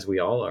 as we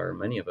all are,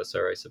 many of us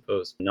are, I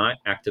suppose, not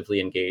actively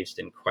engaged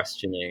in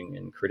questioning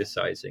and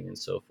criticizing and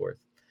so forth.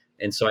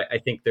 And so I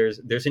think there's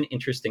an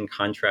interesting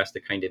contrast to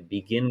kind of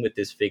begin with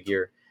this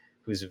figure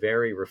who's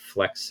very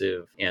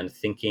reflexive and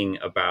thinking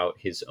about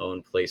his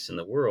own place in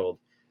the world,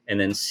 and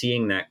then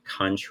seeing that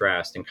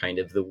contrast and kind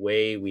of the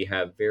way we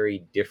have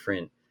very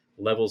different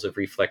levels of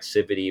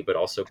reflexivity, but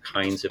also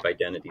kinds of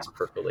identities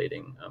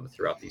percolating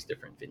throughout these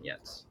different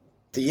vignettes.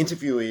 The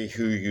interviewee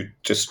who you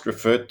just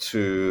referred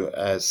to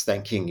as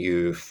thanking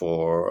you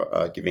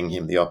for giving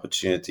him the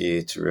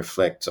opportunity to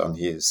reflect on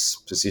his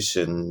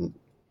position,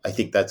 I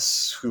think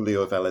that's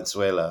Julio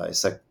Valenzuela.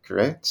 Is that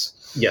correct?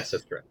 Yes,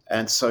 that's correct.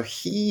 And so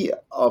he,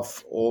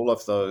 of all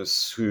of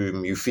those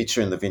whom you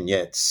feature in the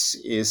vignettes,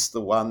 is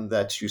the one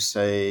that you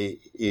say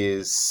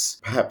is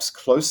perhaps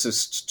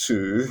closest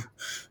to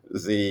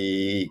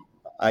the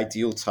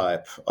ideal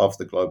type of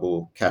the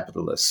global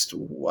capitalist.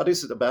 What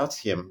is it about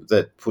him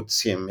that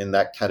puts him in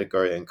that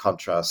category in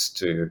contrast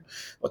to,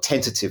 or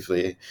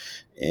tentatively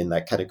in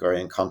that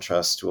category in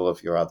contrast to all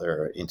of your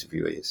other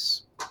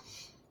interviewees?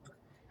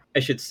 I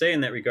should say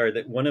in that regard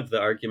that one of the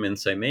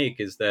arguments I make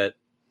is that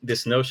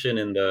this notion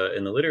in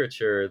the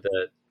literature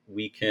that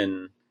we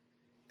can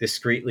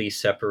discreetly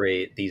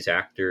separate these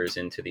actors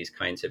into these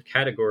kinds of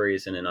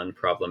categories in an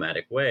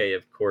unproblematic way,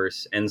 of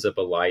course, ends up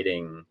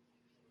eliding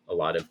a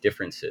lot of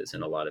differences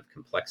and a lot of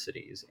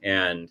complexities.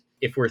 And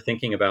if we're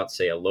thinking about,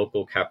 say, a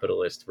local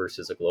capitalist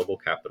versus a global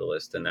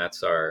capitalist, and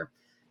that's our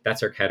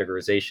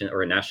categorization,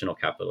 or a national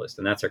capitalist,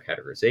 and that's our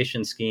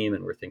categorization scheme,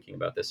 and we're thinking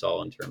about this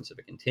all in terms of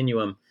a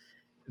continuum,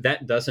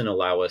 that doesn't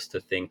allow us to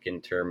think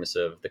in terms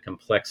of the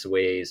complex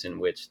ways in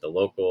which the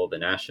local, the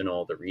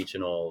national, the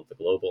regional, the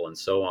global, and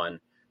so on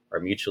are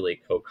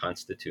mutually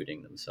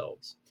co-constituting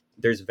themselves.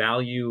 There's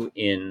value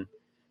in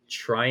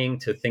trying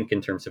to think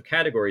in terms of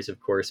categories, of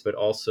course, but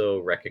also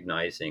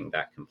recognizing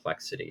that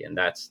complexity. And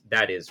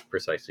that is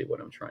precisely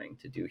what I'm trying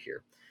to do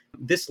here.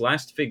 This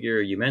last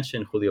figure you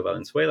mentioned, Julio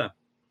Valenzuela,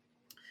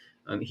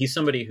 he's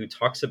somebody who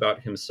talks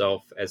about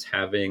himself as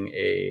having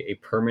a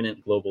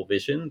permanent global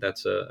vision.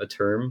 That's a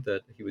term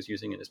that he was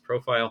using in his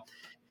profile.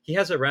 He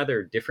has a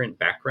rather different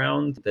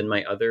background than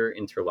my other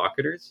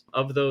interlocutors.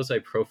 Of those I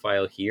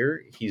profile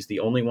here, he's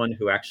the only one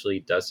who actually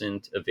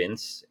doesn't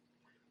evince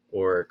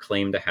or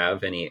claim to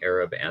have any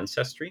Arab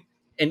ancestry.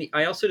 And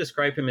I also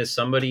describe him as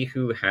somebody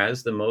who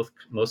has the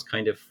most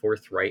kind of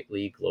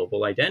forthrightly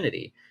global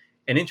identity.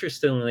 And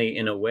interestingly,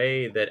 in a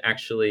way that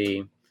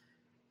actually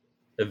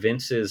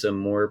evinces a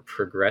more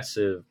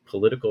progressive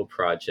political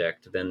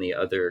project than the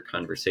other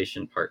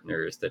conversation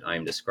partners that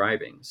I'm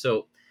describing.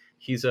 So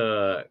he's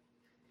a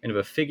kind of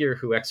a figure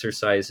who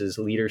exercises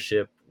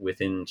leadership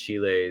within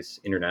Chile's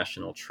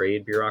international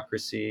trade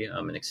bureaucracy,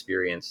 an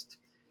experienced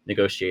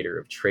negotiator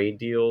of trade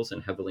deals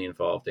and heavily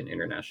involved in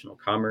international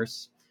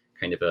commerce,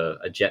 kind of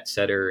a jet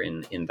setter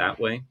in that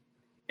way.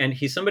 And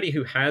he's somebody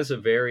who has a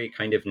very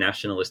kind of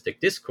nationalistic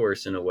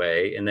discourse in a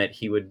way, in that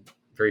he would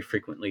very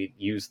frequently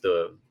use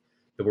the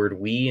word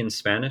we in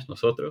Spanish,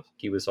 nosotros.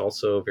 He was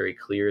also very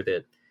clear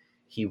that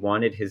he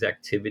wanted his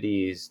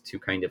activities to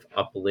kind of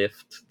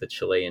uplift the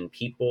Chilean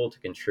people, to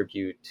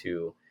contribute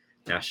to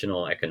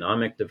national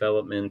economic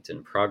development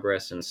and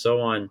progress and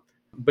so on.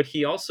 But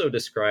he also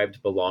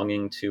described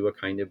belonging to a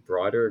kind of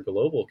broader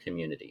global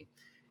community.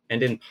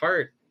 And in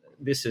part,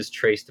 this is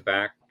traced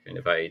back, kind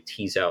of I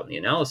tease out in the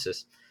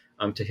analysis,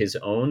 to his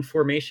own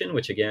formation,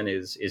 which again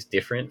is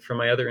different from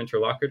my other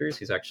interlocutors.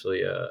 He's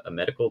actually a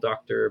medical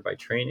doctor by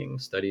training,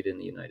 studied in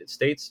the United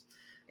States,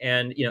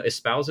 and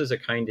espouses a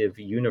kind of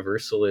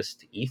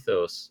universalist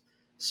ethos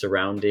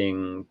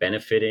surrounding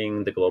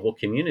benefiting the global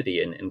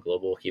community and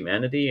global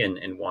humanity,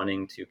 and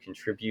wanting to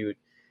contribute,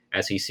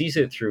 as he sees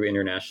it through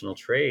international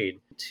trade,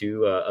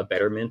 to a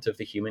betterment of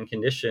the human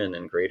condition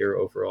and greater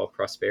overall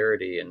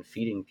prosperity and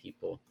feeding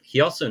people.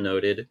 He also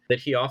noted that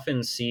he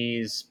often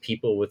sees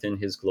people within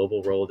his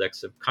global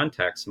Rolodex of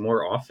contacts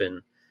more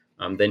often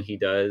than he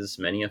does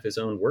many of his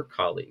own work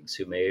colleagues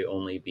who may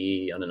only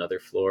be on another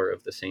floor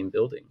of the same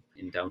building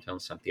in downtown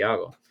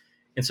Santiago.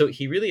 And so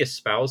he really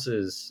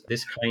espouses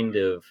this kind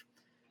of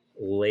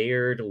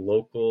layered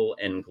local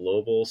and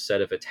global set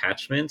of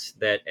attachments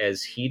that,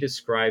 as he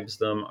describes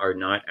them, are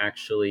not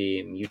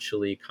actually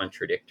mutually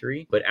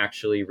contradictory, but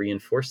actually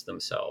reinforce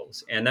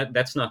themselves. And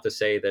that's not to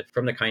say that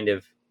from the kind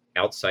of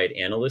outside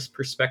analyst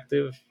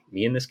perspective,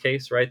 me in this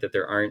case, right, that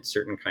there aren't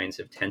certain kinds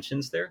of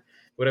tensions there.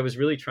 What I was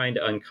really trying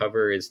to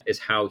uncover is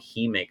how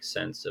he makes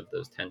sense of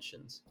those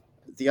tensions.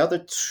 The other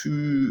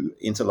two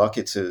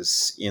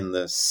interlocutors in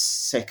the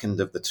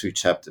second of the two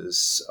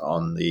chapters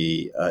on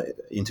the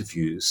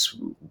interviews,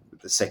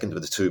 the second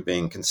of the two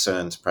being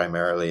concerned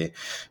primarily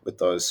with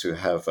those who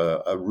have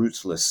a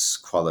rootless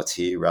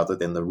quality rather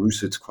than the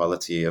rooted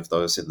quality of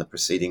those in the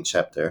preceding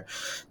chapter.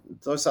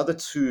 Those other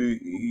two,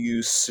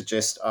 you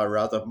suggest, are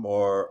rather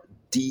more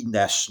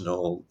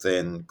denational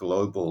than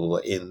global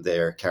in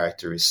their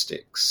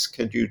characteristics.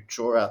 Can you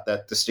draw out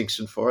that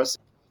distinction for us?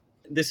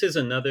 This is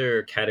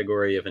another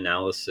category of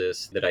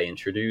analysis that I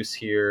introduce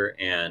here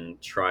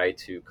and try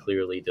to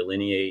clearly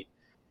delineate.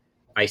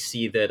 I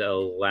see that a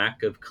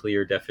lack of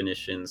clear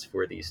definitions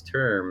for these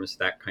terms,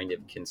 that kind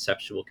of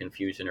conceptual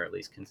confusion, or at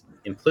least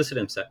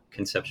implicit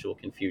conceptual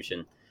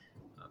confusion,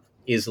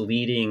 is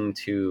leading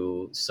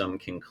to some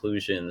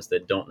conclusions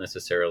that don't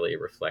necessarily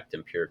reflect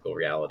empirical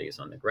realities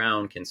on the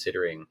ground,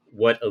 considering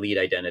what elite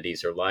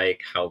identities are like,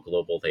 how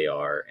global they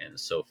are, and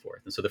so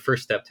forth. And so the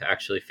first step to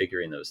actually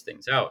figuring those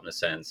things out, in a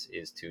sense,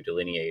 is to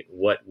delineate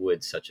what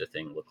would such a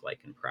thing look like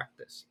in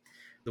practice.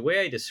 The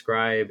way I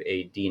describe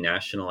a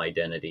denational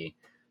identity,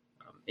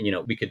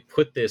 and we could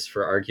put this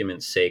for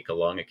argument's sake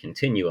along a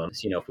continuum.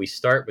 If we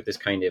start with this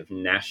kind of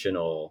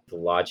national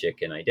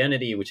logic and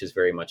identity, which is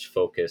very much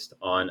focused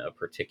on a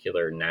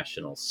particular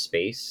national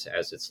space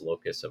as its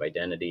locus of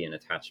identity and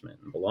attachment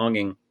and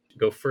belonging,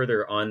 go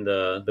further on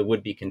the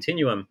would-be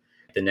continuum,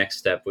 the next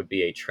step would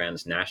be a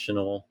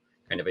transnational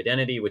kind of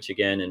identity, which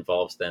again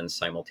involves then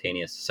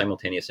simultaneous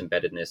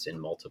embeddedness in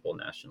multiple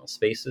national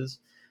spaces.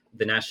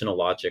 The national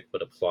logic,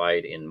 but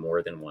applied in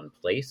more than one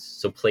place.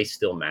 So place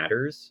still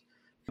matters.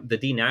 The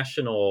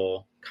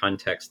denational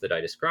context that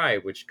I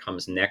describe, which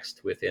comes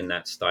next within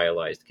that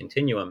stylized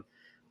continuum,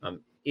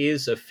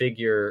 is a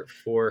figure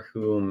for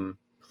whom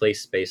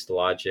place-based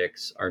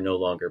logics are no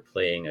longer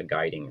playing a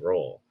guiding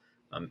role.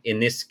 In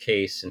this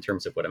case, in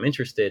terms of what I'm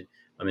interested,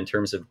 in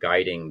terms of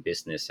guiding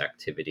business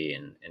activity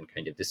and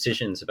kind of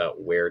decisions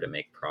about where to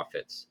make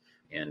profits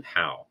and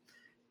how.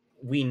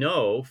 We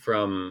know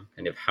from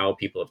kind of how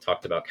people have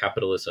talked about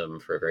capitalism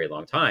for a very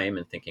long time,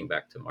 and thinking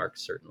back to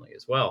Marx certainly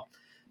as well,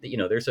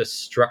 that there's a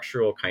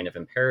structural kind of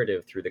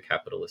imperative through the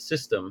capitalist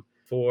system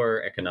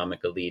for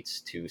economic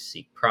elites to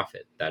seek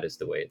profit. That is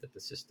the way that the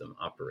system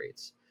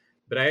operates.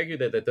 But I argue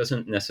that that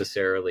doesn't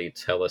necessarily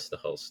tell us the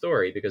whole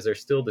story, because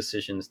there's still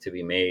decisions to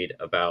be made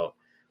about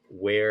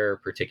where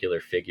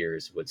particular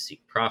figures would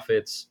seek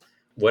profits,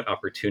 what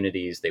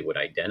opportunities they would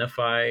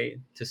identify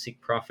to seek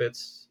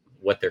profits,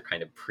 what they're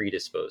kind of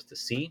predisposed to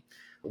see,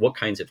 what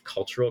kinds of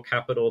cultural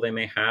capital they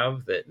may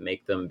have that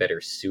make them better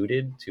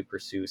suited to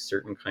pursue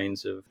certain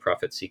kinds of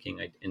profit-seeking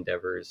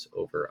endeavors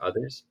over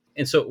others.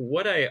 And so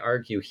what I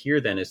argue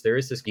here then is there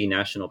is this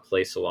national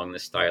place along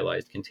this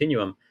stylized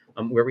continuum,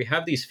 where we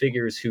have these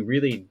figures who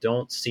really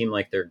don't seem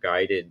like they're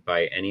guided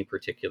by any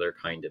particular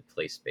kind of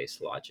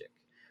place-based logic.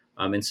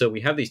 And so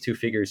we have these two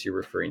figures you're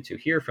referring to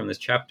here from this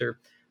chapter,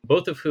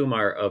 both of whom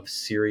are of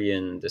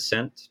Syrian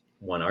descent,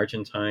 one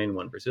Argentine,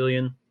 one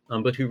Brazilian,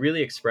 but who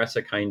really express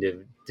a kind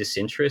of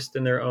disinterest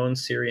in their own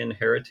Syrian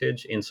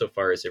heritage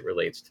insofar as it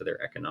relates to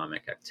their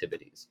economic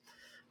activities.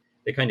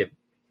 They kind of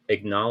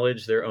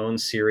acknowledge their own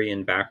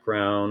Syrian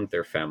background,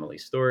 their family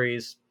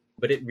stories,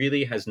 but it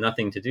really has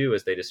nothing to do,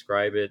 as they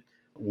describe it,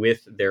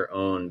 with their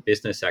own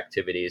business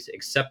activities,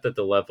 except at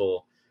the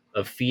level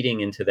of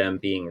feeding into them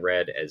being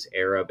read as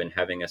Arab and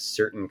having a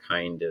certain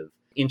kind of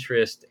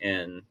interest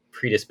and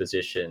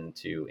predisposition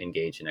to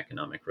engage in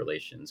economic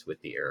relations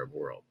with the Arab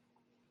world.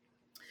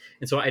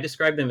 And so I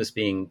describe them as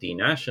being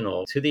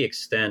denational to the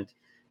extent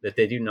that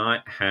they do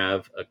not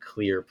have a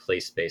clear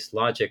place-based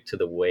logic to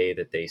the way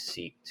that they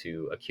seek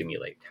to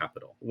accumulate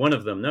capital. One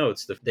of them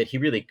notes that he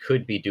really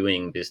could be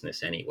doing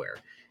business anywhere.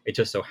 It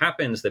just so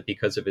happens that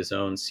because of his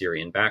own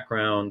Syrian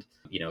background,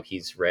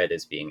 he's read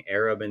as being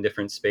Arab in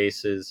different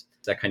spaces.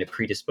 That kind of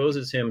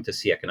predisposes him to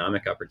see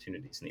economic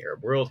opportunities in the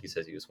Arab world. He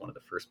says he was one of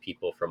the first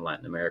people from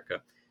Latin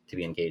America to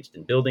be engaged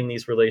in building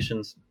these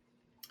relations.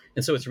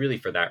 And so it's really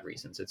for that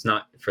reason. It's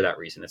not for that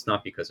reason. It's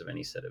not because of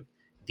any set of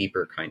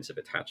deeper kinds of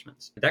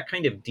attachments. That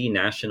kind of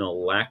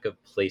denational lack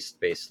of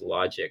place-based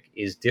logic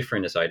is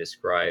different, as I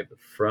describe,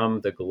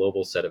 from the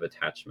global set of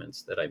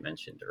attachments that I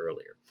mentioned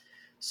earlier.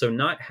 So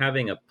not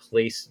having a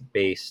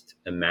place-based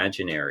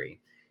imaginary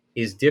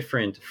is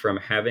different from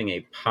having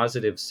a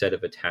positive set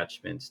of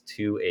attachments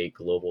to a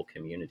global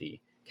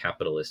community,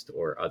 capitalist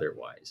or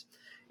otherwise.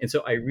 And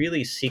so I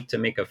really seek to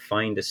make a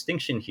fine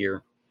distinction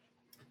here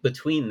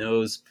between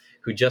those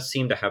who just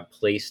seem to have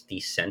place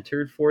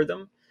decentered for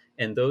them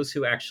and those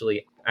who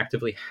actually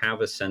actively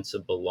have a sense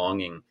of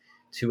belonging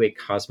to a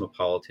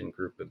cosmopolitan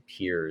group of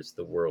peers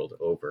the world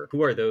over,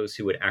 who are those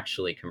who would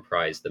actually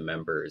comprise the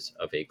members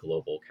of a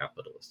global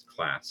capitalist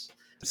class.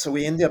 So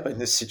we end up in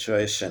this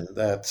situation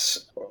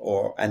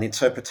or an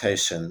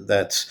interpretation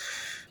that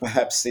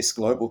perhaps this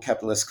global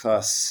capitalist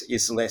class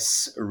is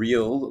less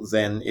real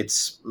than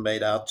it's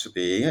made out to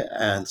be,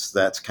 and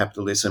that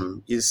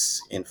capitalism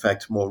is in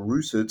fact more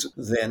rooted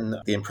than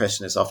the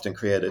impression is often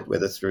created,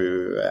 whether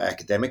through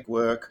academic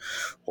work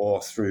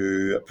or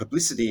through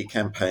publicity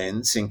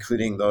campaigns,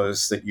 including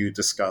those that you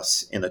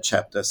discuss in a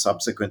chapter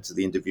subsequent to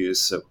the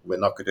interviews that we're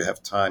not going to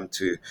have time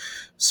to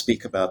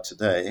speak about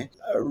today.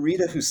 A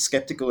reader who's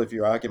skeptical of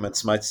your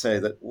arguments might say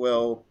that,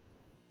 well,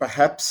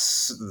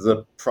 perhaps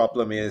the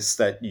problem is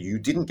that you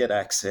didn't get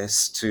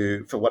access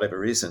to, for whatever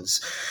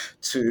reasons,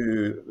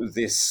 to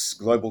this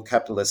global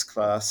capitalist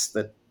class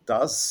that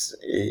does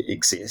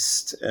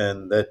exist,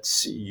 and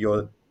that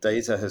your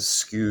data has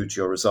skewed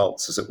your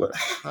results, as it were.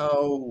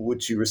 How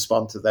would you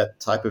respond to that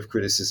type of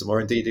criticism? Or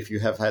indeed, if you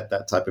have had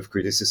that type of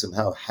criticism,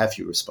 how have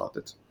you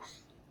responded?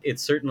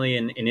 It's certainly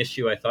an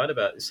issue I thought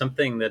about.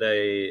 Something that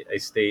I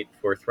state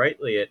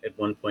forthrightly at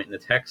one point in the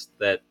text,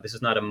 that this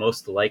is not a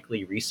most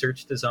likely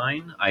research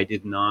design. I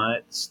did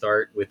not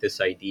start with this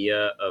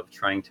idea of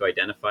trying to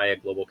identify a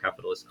global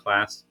capitalist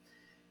class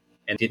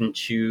and didn't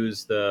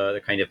choose the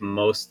kind of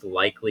most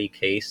likely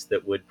case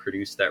that would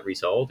produce that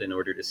result in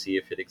order to see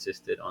if it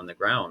existed on the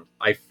ground.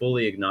 I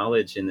fully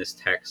acknowledge in this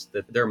text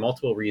that there are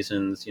multiple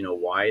reasons,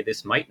 why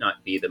this might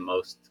not be the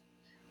most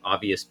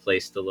obvious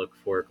place to look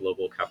for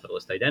global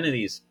capitalist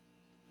identities,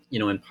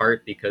 in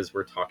part because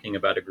we're talking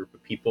about a group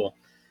of people,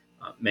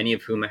 many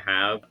of whom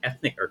have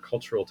ethnic or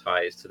cultural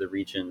ties to the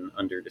region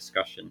under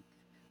discussion,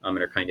 and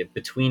are kind of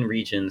between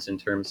regions in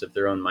terms of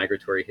their own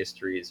migratory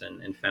histories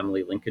and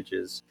family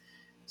linkages.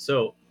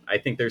 So I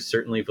think there's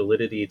certainly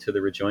validity to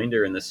the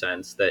rejoinder in the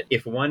sense that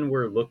if one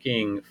were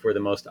looking for the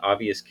most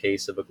obvious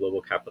case of a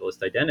global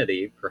capitalist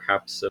identity,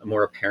 perhaps a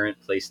more apparent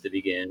place to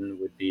begin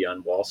would be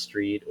on Wall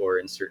Street or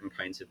in certain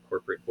kinds of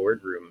corporate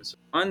boardrooms.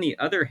 On the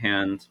other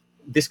hand,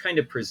 this kind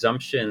of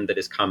presumption that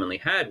is commonly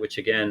had, which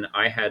again,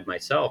 I had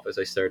myself as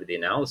I started the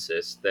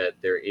analysis, that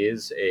there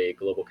is a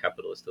global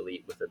capitalist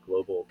elite with a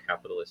global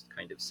capitalist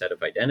kind of set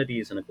of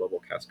identities and a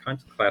global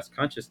class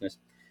consciousness,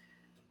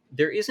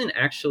 there isn't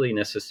actually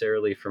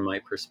necessarily, from my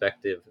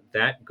perspective,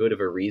 that good of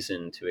a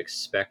reason to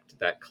expect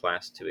that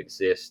class to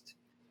exist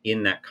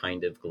in that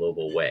kind of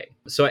global way.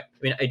 So,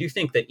 I do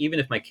think that even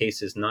if my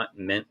case is not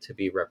meant to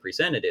be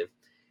representative,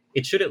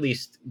 it should at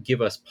least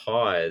give us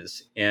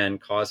pause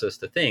and cause us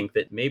to think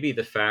that maybe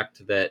the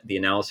fact that the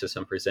analysis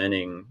I'm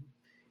presenting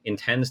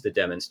intends to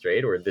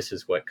demonstrate, or this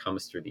is what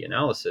comes through the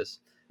analysis,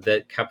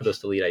 that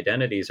capitalist elite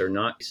identities are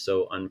not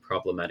so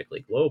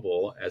unproblematically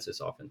global as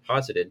is often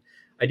posited,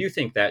 I do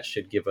think that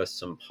should give us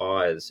some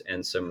pause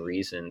and some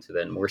reason to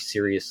then more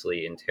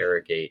seriously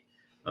interrogate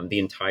the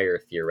entire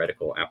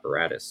theoretical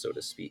apparatus, so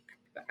to speak.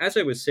 As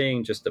I was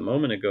saying just a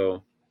moment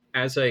ago,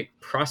 as I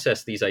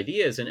processed these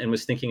ideas and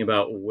was thinking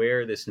about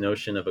where this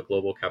notion of a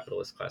global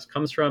capitalist class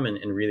comes from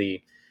and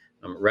really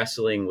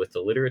wrestling with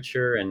the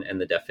literature and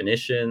the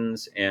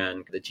definitions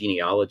and the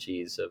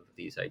genealogies of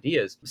these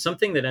ideas,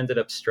 something that ended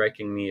up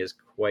striking me as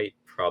quite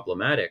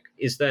problematic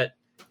is that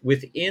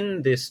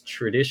within this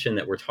tradition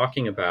that we're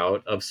talking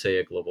about of, say,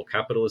 a global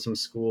capitalism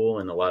school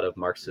and a lot of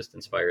Marxist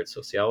inspired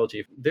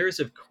sociology, there's,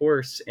 of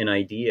course, an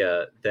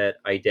idea that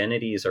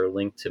identities are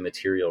linked to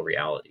material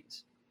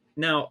realities.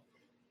 Now,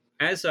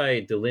 as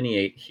I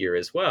delineate here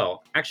as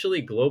well,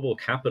 actually, global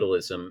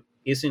capitalism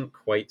isn't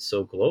quite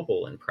so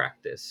global in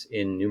practice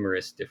in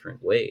numerous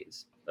different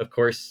ways. Of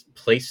course,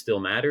 place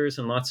still matters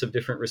in lots of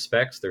different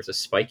respects. There's a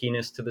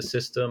spikiness to the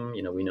system.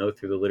 We know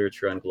through the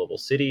literature on global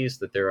cities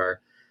that there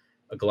are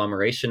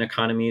agglomeration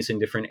economies in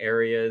different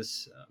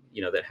areas,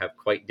 that have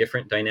quite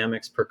different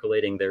dynamics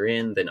percolating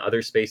therein than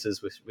other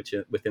spaces which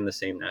within the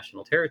same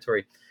national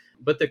territory.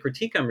 But the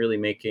critique I'm really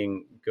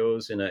making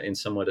goes in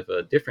somewhat of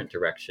a different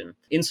direction,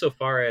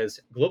 insofar as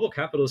global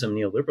capitalism and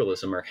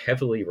neoliberalism are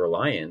heavily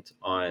reliant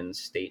on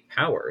state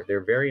power.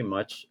 They're very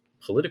much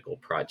political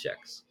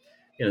projects.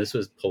 This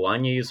was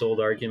Polanyi's old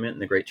argument in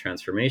The Great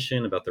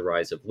Transformation about the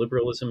rise of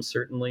liberalism,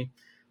 certainly.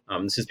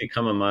 This has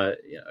become, a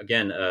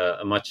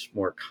much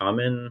more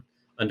common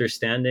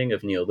understanding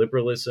of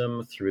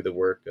neoliberalism through the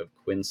work of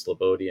Quinn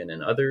Slobodian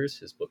and others,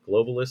 his book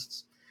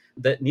Globalists,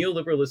 that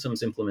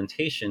neoliberalism's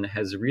implementation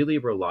has really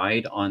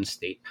relied on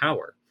state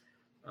power.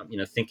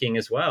 Thinking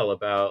as well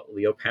about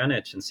Leo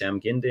Panitch and Sam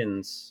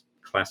Gindin's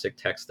classic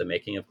text, The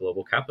Making of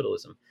Global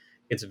Capitalism.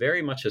 It's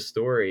very much a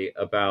story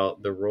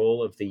about the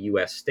role of the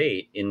US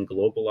state in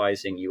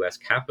globalizing US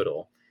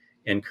capital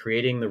and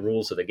creating the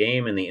rules of the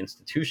game and the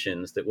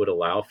institutions that would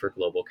allow for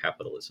global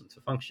capitalism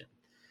to function.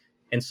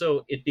 And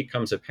so it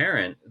becomes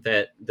apparent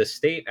that the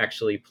state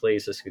actually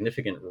plays a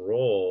significant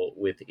role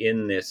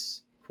within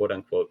this quote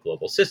unquote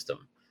global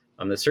system.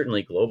 That's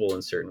certainly global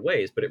in certain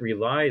ways, but it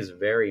relies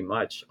very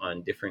much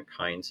on different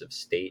kinds of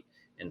state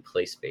and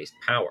place-based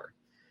power.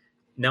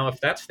 Now,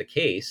 if that's the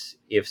case,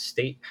 if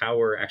state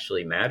power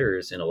actually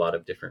matters in a lot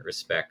of different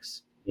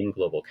respects in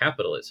global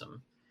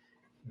capitalism,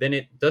 then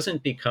it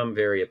doesn't become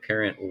very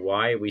apparent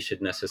why we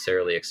should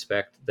necessarily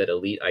expect that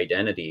elite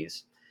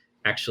identities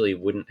actually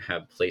wouldn't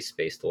have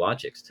place-based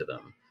logics to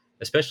them,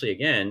 especially,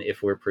 again,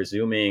 if we're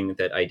presuming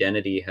that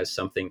identity has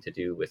something to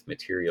do with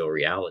material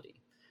reality.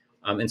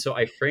 And so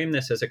I frame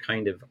this as a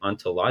kind of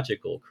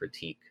ontological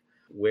critique,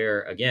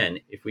 where, again,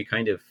 if we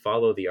kind of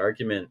follow the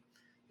argument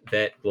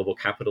that global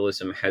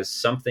capitalism has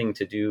something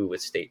to do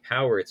with state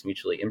power, it's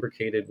mutually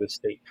imbricated with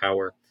state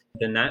power,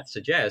 then that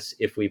suggests,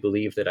 if we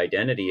believe that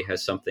identity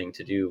has something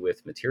to do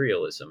with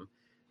materialism,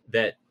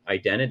 that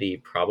identity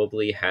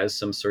probably has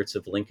some sorts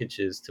of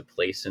linkages to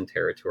place and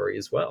territory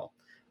as well.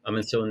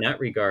 And so in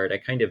that regard, I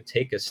kind of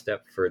take a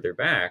step further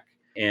back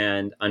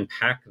and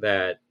unpack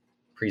that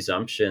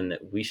presumption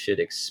that we should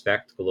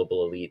expect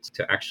global elites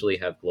to actually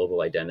have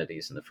global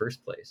identities in the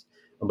first place.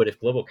 But if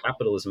global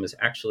capitalism is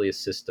actually a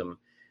system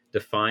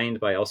defined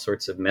by all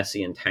sorts of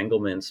messy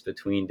entanglements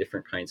between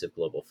different kinds of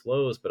global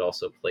flows, but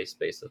also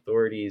place-based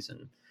authorities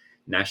and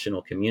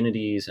national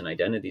communities and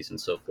identities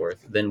and so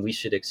forth, then we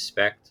should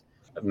expect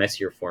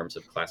messier forms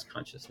of class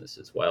consciousness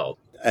as well.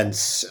 And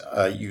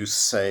you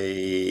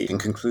say, in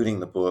concluding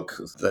the book,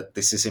 that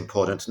this is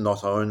important,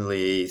 not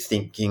only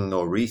thinking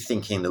or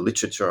rethinking the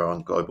literature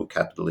on global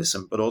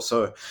capitalism, but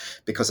also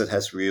because it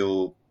has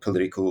real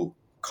political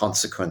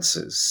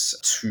consequences.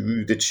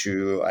 Two that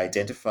you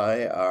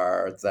identify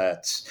are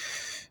that,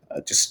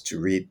 just to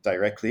read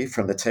directly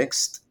from the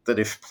text, that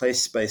if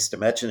place-based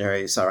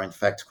imaginaries are in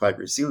fact quite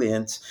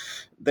resilient,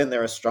 then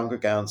there are stronger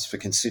grounds for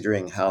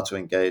considering how to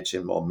engage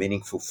in more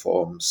meaningful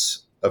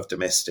forms of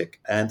domestic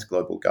and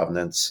global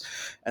governance.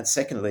 And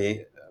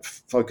secondly,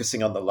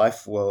 focusing on the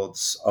life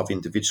worlds of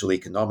individual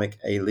economic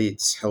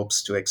elites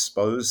helps to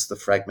expose the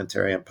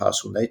fragmentary and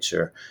partial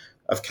nature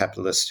of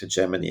capitalist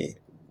hegemony.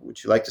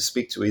 Would you like to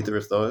speak to either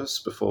of those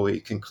before we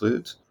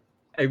conclude?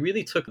 I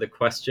really took the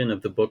question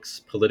of the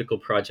book's political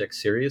project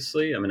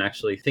seriously. I mean,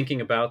 actually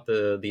thinking about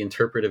the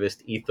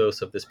interpretivist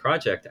ethos of this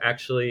project,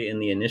 actually in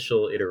the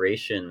initial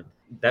iteration,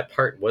 that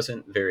part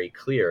wasn't very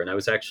clear. And I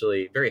was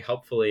actually very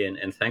helpfully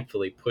and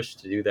thankfully pushed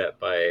to do that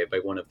by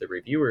one of the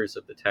reviewers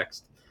of the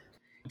text.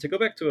 To go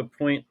back to a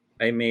point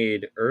I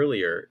made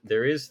earlier,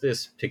 there is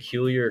this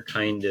peculiar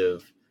kind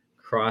of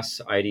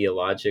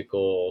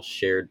cross-ideological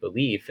shared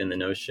belief in the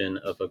notion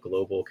of a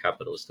global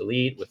capitalist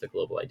elite with a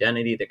global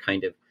identity that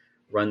kind of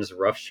runs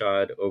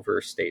roughshod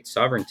over state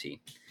sovereignty.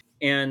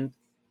 And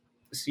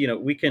so,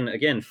 we can,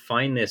 again,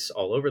 find this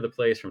all over the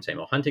place, from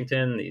Samuel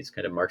Huntington, these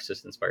kind of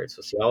Marxist-inspired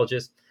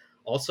sociologists,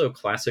 also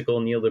classical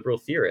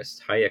neoliberal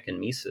theorists, Hayek and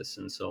Mises,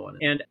 and so on.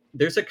 And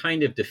there's a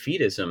kind of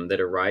defeatism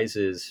that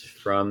arises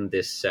from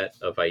this set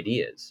of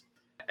ideas.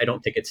 I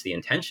don't think it's the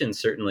intention,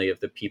 certainly, of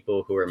the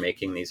people who are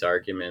making these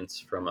arguments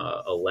from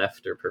a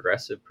left or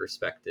progressive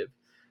perspective.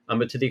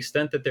 But to the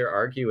extent that they're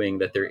arguing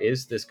that there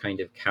is this kind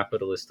of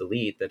capitalist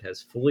elite that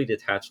has fully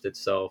detached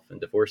itself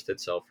and divorced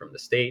itself from the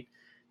state,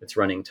 that's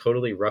running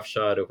totally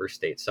roughshod over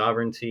state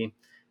sovereignty,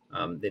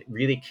 that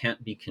really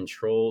can't be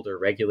controlled or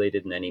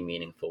regulated in any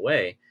meaningful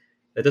way,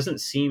 that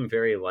doesn't seem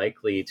very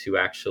likely to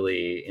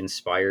actually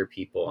inspire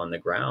people on the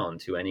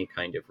ground to any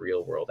kind of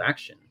real world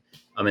action.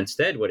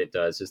 Instead, what it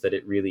does is that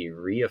it really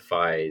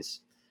reifies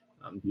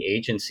the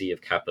agency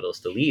of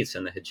capitalist elites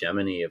and the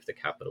hegemony of the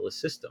capitalist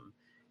system.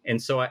 And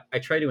so I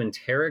try to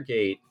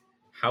interrogate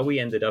how we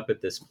ended up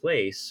at this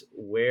place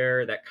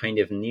where that kind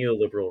of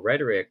neoliberal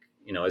rhetoric,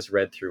 is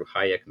read through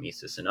Hayek,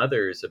 Mises, and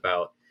others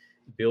about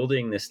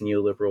building this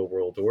neoliberal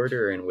world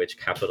order in which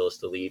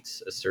capitalist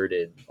elites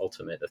asserted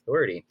ultimate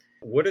authority.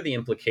 What are the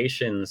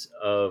implications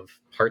of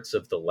parts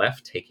of the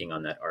left taking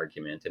on that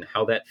argument, and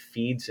how that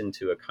feeds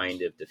into a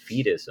kind of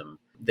defeatism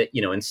that,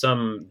 in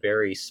some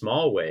very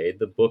small way,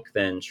 the book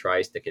then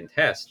tries to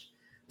contest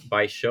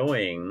by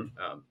showing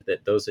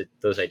that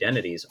those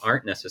identities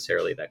aren't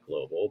necessarily that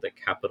global, that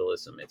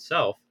capitalism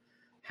itself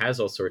has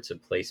all sorts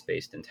of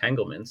place-based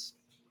entanglements,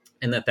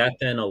 and that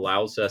then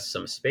allows us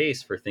some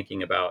space for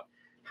thinking about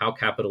how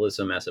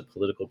capitalism as a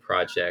political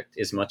project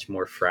is much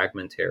more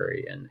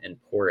fragmentary and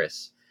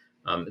porous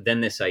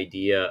than this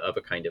idea of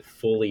a kind of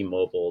fully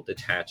mobile,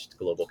 detached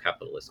global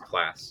capitalist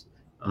class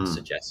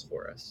suggests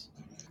for us.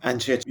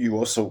 And yet you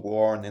also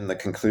warn in the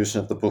conclusion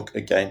of the book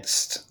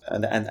against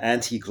an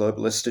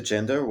anti-globalist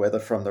agenda, whether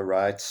from the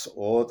right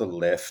or the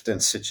left,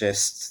 and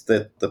suggest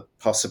that the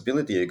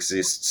possibility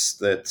exists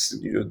that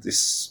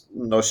this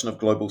notion of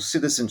global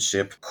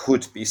citizenship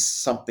could be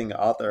something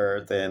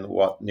other than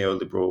what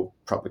neoliberal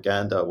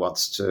propaganda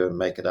wants to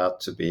make it out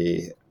to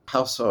be.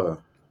 How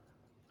so?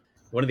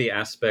 One of the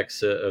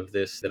aspects of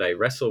this that I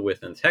wrestle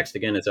with in text,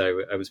 again, as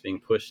I was being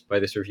pushed by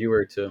this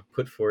reviewer to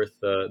put forth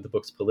the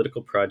book's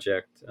political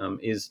project,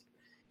 is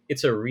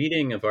it's a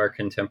reading of our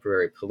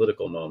contemporary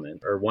political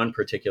moment, or one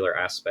particular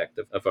aspect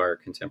of our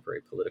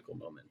contemporary political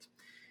moment.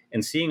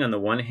 And seeing, on the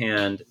one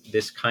hand,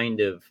 this kind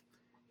of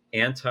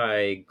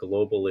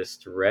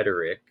anti-globalist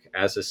rhetoric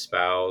as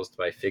espoused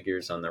by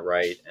figures on the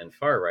right and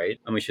far right.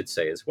 And we should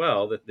say as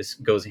well that this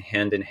goes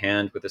hand in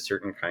hand with a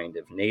certain kind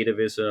of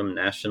nativism,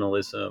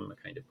 nationalism, a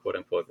kind of quote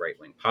unquote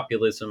right-wing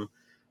populism.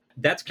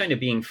 That's kind of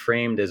being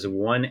framed as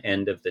one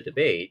end of the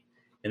debate.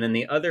 And then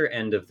the other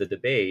end of the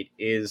debate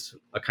is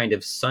a kind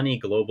of sunny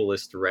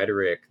globalist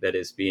rhetoric that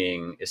is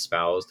being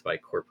espoused by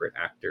corporate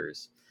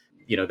actors,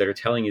 that are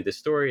telling you the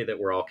story that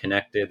we're all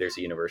connected. There's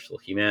a universal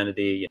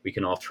humanity. We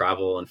can all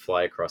travel and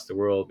fly across the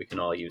world. We can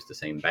all use the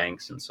same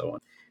banks and so on.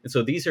 And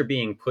so these are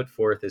being put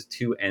forth as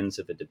two ends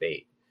of a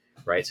debate,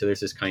 right? So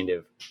there's this kind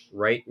of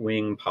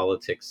right-wing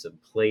politics of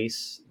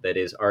place that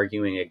is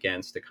arguing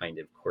against a kind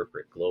of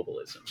corporate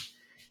globalism.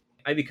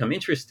 I become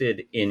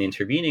interested in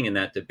intervening in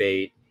that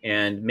debate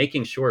and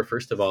making sure,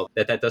 first of all,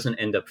 that doesn't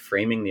end up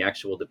framing the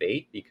actual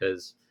debate,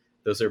 because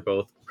those are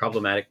both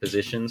problematic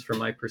positions from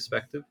my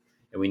perspective,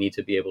 and we need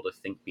to be able to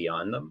think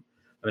beyond them.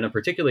 I mean, I'm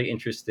particularly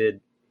interested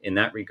in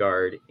that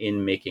regard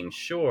in making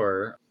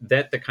sure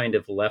that the kind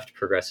of left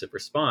progressive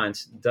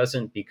response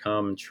doesn't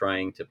become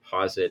trying to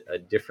posit a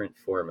different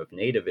form of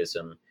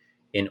nativism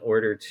in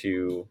order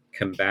to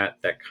combat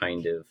that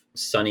kind of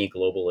sunny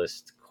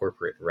globalist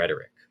corporate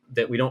rhetoric,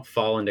 that we don't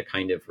fall into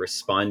kind of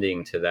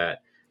responding to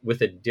that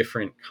with a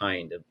different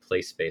kind of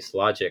place-based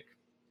logic,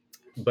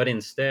 but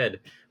instead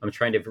I'm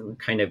trying to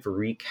kind of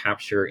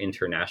recapture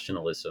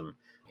internationalism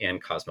and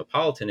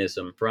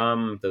cosmopolitanism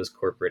from those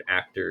corporate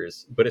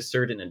actors, but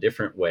assert it in a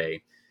different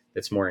way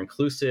that's more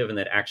inclusive and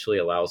that actually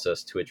allows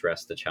us to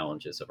address the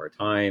challenges of our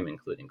time,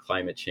 including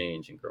climate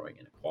change and growing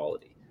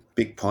inequality.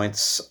 Big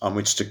points on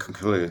which to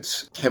conclude.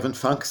 Kevin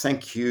Funk,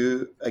 thank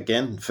you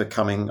again for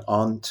coming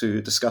on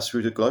to discuss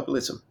Rooted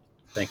Globalism.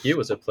 Thank you. It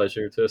was a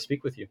pleasure to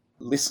speak with you.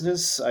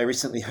 Listeners, I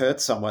recently heard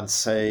someone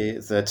say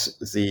that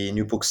the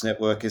New Books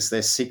Network is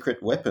their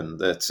secret weapon,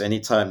 that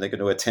anytime they're going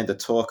to attend a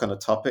talk on a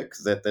topic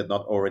that they're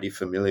not already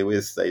familiar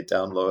with, they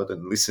download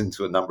and listen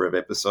to a number of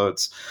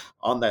episodes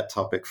on that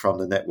topic from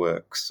the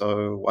network.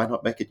 So why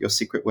not make it your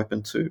secret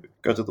weapon too?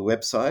 Go to the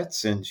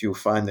website and you'll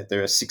find that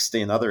there are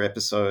 16 other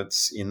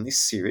episodes in this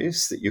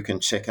series that you can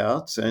check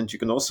out. And you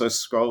can also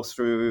scroll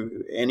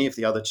through any of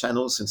the other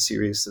channels and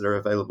series that are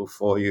available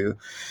for you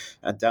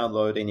and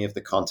download any of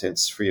the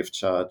contents free of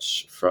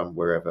charge from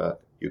wherever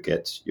you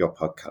get your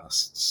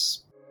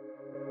podcasts.